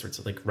how these sorts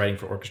of like writing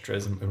for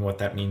orchestras and what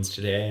that means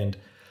today. And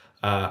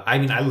I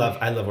mean, I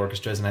love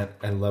orchestras, and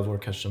I love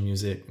orchestral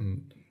music.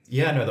 And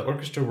the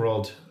orchestra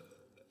world,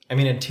 I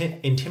mean, it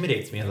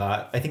intimidates me a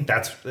lot. I think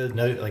that's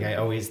another, like I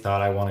always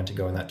thought I wanted to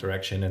go in that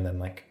direction, and then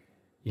like,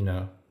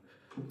 and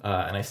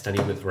I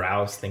studied with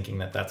Rouse thinking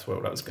that that's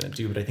what I was going to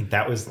do. But I think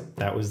that was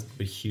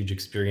a huge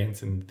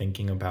experience in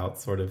thinking about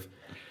sort of,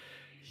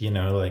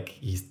 like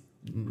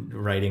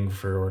writing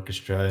for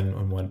orchestra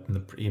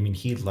and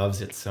he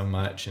loves it so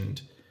much.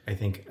 And I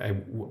think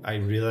I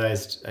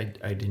realized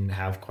I didn't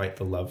have quite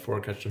the love for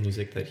orchestral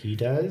music that he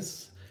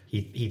does.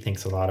 He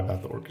thinks a lot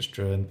about the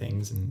orchestra and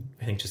things, and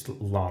I think just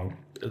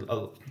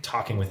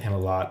talking with him a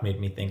lot made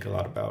me think a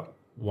lot about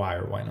why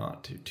or why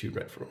not to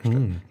write for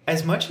orchestra.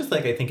 As much as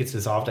I think it's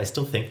dissolved, I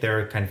still think there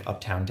are kind of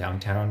uptown,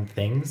 downtown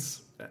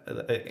things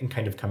and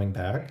kind of coming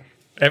back.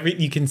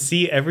 You can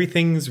see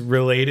everything's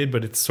related,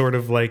 but it's sort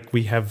of like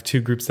we have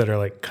two groups that are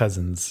like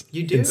cousins.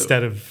 You do.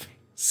 Instead of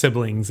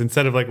siblings,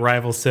 instead of like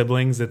rival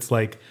siblings, it's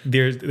like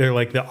they're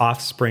like the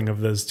offspring of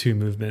those two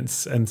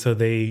movements, and so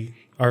they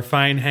are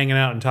fine hanging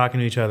out and talking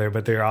to each other,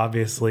 but they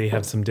obviously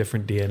have some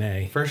different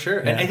DNA. For sure.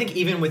 And I think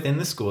even within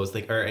the schools,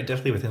 or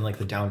definitely within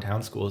the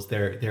downtown schools,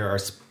 there are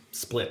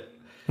split,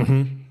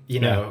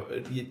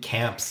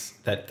 camps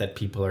that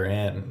people are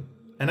in.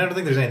 And I don't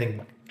think there's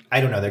anything,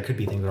 I don't know, there could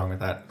be things wrong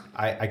with that.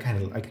 I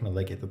kind of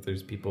like it that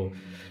there's people,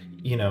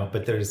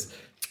 but there's,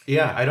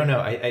 I don't know.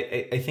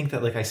 I think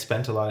that I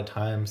spent a lot of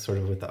time sort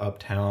of with the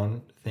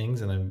uptown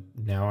things, and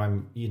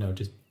I'm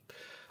just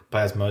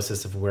by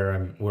osmosis of where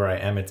I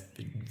am, it's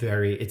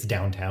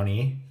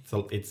downtowny.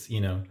 So it's,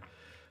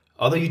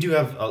 although you do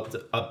have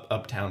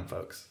uptown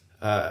folks,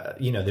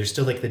 there's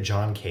still the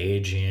John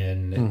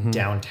Cagean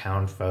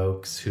downtown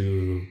folks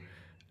who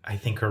I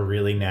think are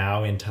really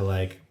now into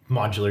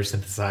modular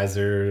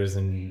synthesizers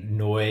and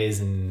noise.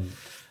 And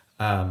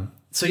and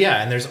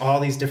there's all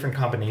these different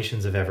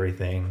combinations of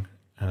everything.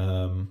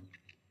 I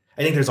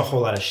think there's a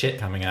whole lot of shit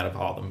coming out of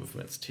all the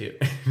movements too.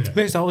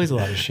 There's always a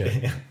lot of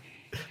shit.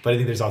 But I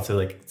think there's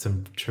also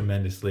some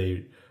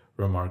tremendously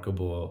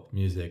remarkable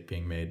music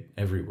being made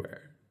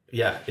everywhere.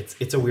 Yeah,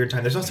 it's a weird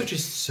time. There's also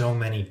just so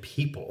many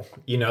people,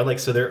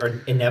 so there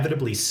are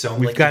inevitably so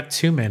many. We've got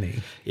too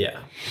many. Yeah,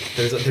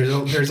 there's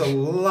a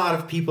lot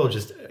of people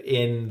just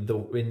in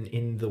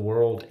the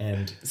world,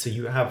 and so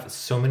you have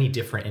so many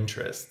different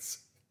interests.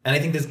 And I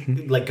think this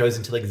goes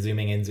into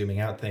zooming in, zooming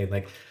out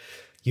thing.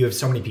 You have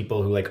so many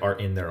people who are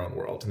in their own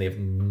world and they have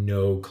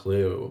no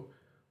clue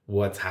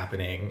what's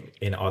happening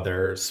in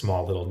other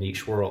small little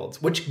niche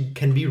worlds, which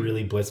can be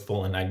really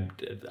blissful. And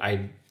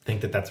I think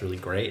that that's really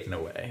great in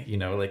a way,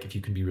 if you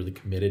can be really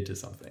committed to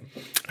something.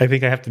 I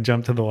think I have to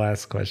jump to the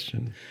last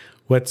question.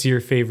 What's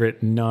your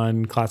favorite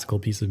non-classical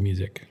piece of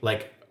music?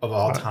 Of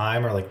all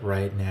time or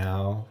right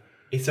now?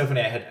 It's so funny.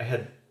 I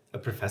had a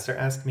professor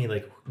ask me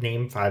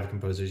name 5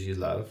 composers you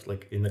love,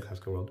 in the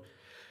classical world.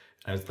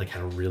 I was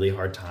had a really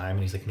hard time.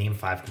 And he's name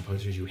 5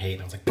 composers you hate.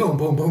 And I was boom,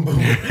 boom, boom, boom.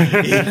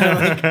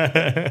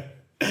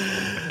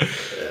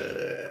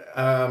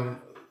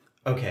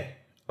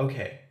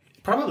 Okay.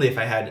 Probably if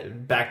I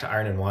had back to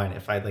Iron and Wine,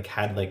 if I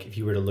had if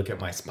you were to look at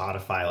my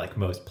Spotify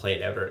most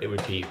played ever, it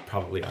would be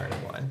probably Iron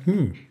and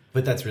Wine.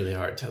 But that's really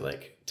hard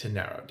to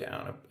narrow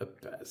down a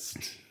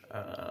best.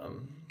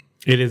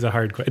 It is a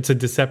hard question. It's a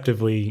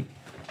deceptively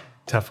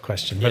tough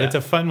question, but it's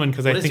a fun one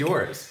because I think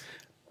yours.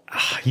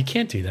 You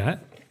can't do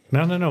that.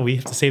 No. We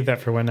have to save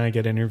that for when I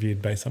get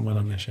interviewed by someone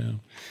on the show.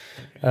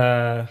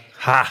 To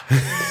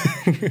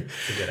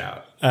get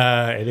out.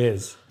 It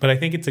is. But I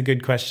think it's a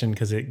good question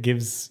because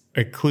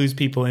it clues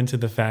people into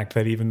the fact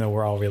that even though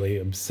we're all really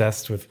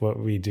obsessed with what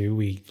we do,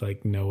 we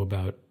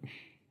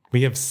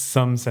we have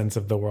some sense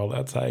of the world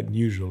outside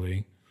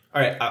usually.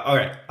 All right.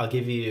 I'll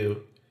give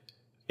you,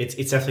 it's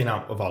definitely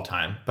not of all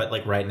time,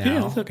 but right now. Yeah,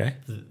 that's okay.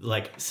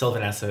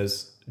 Sylvan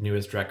Esso's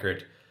newest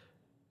record,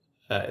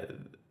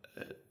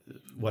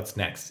 What's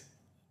Next?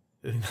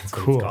 That's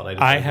cool. What it's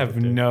called. I have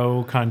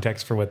no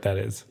context for what that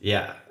is.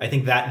 Yeah, I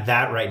think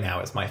that right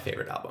now is my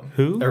favorite album.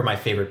 Who? Or my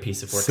favorite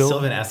piece of work.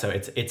 Sylvan Esso.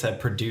 It's a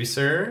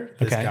producer,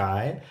 this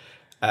guy,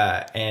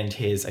 and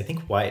his, I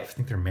think, wife. I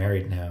think they're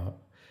married now.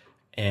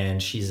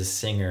 And she's a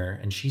singer,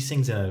 and she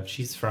sings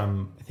she's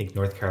from, I think,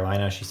 North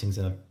Carolina. She sings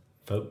in a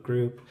folk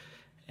group,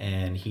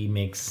 and he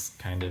makes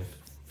kind of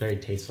very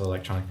tasteful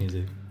electronic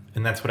music.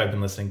 And that's what I've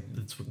been listening.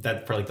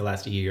 That for the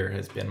last year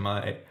has been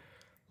my,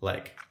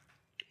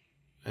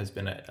 has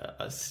been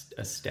a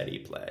steady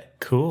play.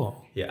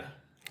 Cool. Yeah.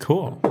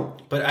 Cool.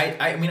 But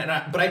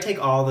I take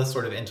all the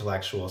sort of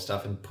intellectual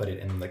stuff and put it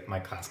in my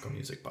classical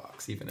music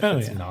box, even if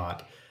it's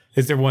not.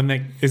 Is there one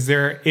that is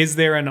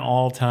there an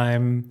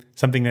all-time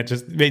something that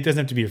just, it doesn't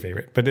have to be your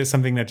favorite, but it's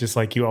something that just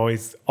you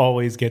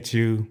always gets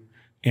you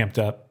amped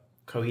up?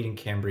 Coheed and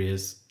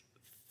Cambria's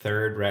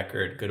third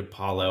record, Good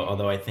Apollo,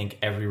 although I think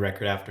every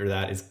record after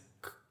that is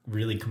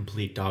really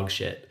complete dog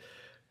shit.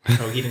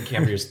 Coheed and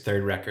Cambria's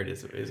third record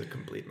is a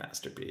complete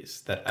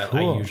masterpiece that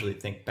I usually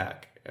think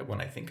back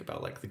when I think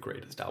about the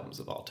greatest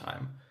albums of all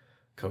time.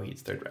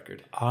 Coheed's third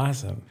record.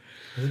 Awesome.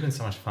 This has been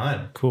so much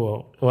fun.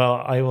 Cool. Well,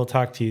 I will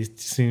talk to you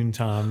soon,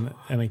 Tom,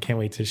 and I can't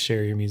wait to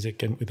share your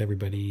music with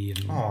everybody. And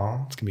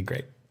Aww. It's gonna be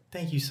great.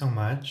 Thank you so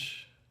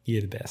much.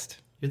 You're the best.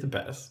 You're the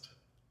best.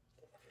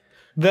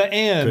 The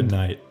end. Good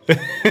night.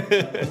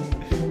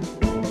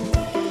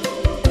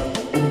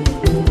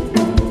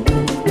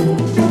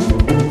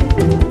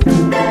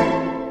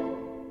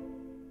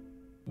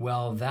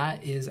 Well,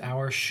 that is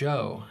our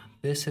show.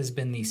 This has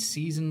been the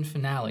season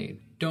finale.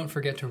 Don't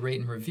forget to rate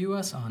and review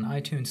us on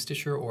iTunes,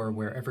 Stitcher, or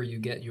wherever you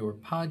get your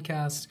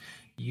podcasts.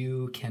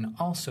 You can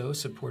also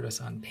support us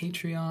on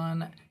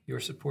Patreon. Your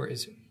support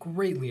is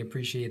greatly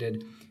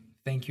appreciated.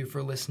 Thank you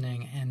for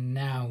listening. And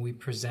now we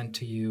present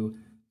to you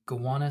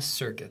Gowanus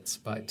Circuits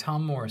by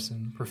Tom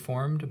Morrison,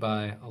 performed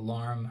by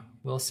Alarm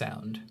Will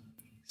Sound.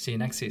 See you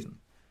next season.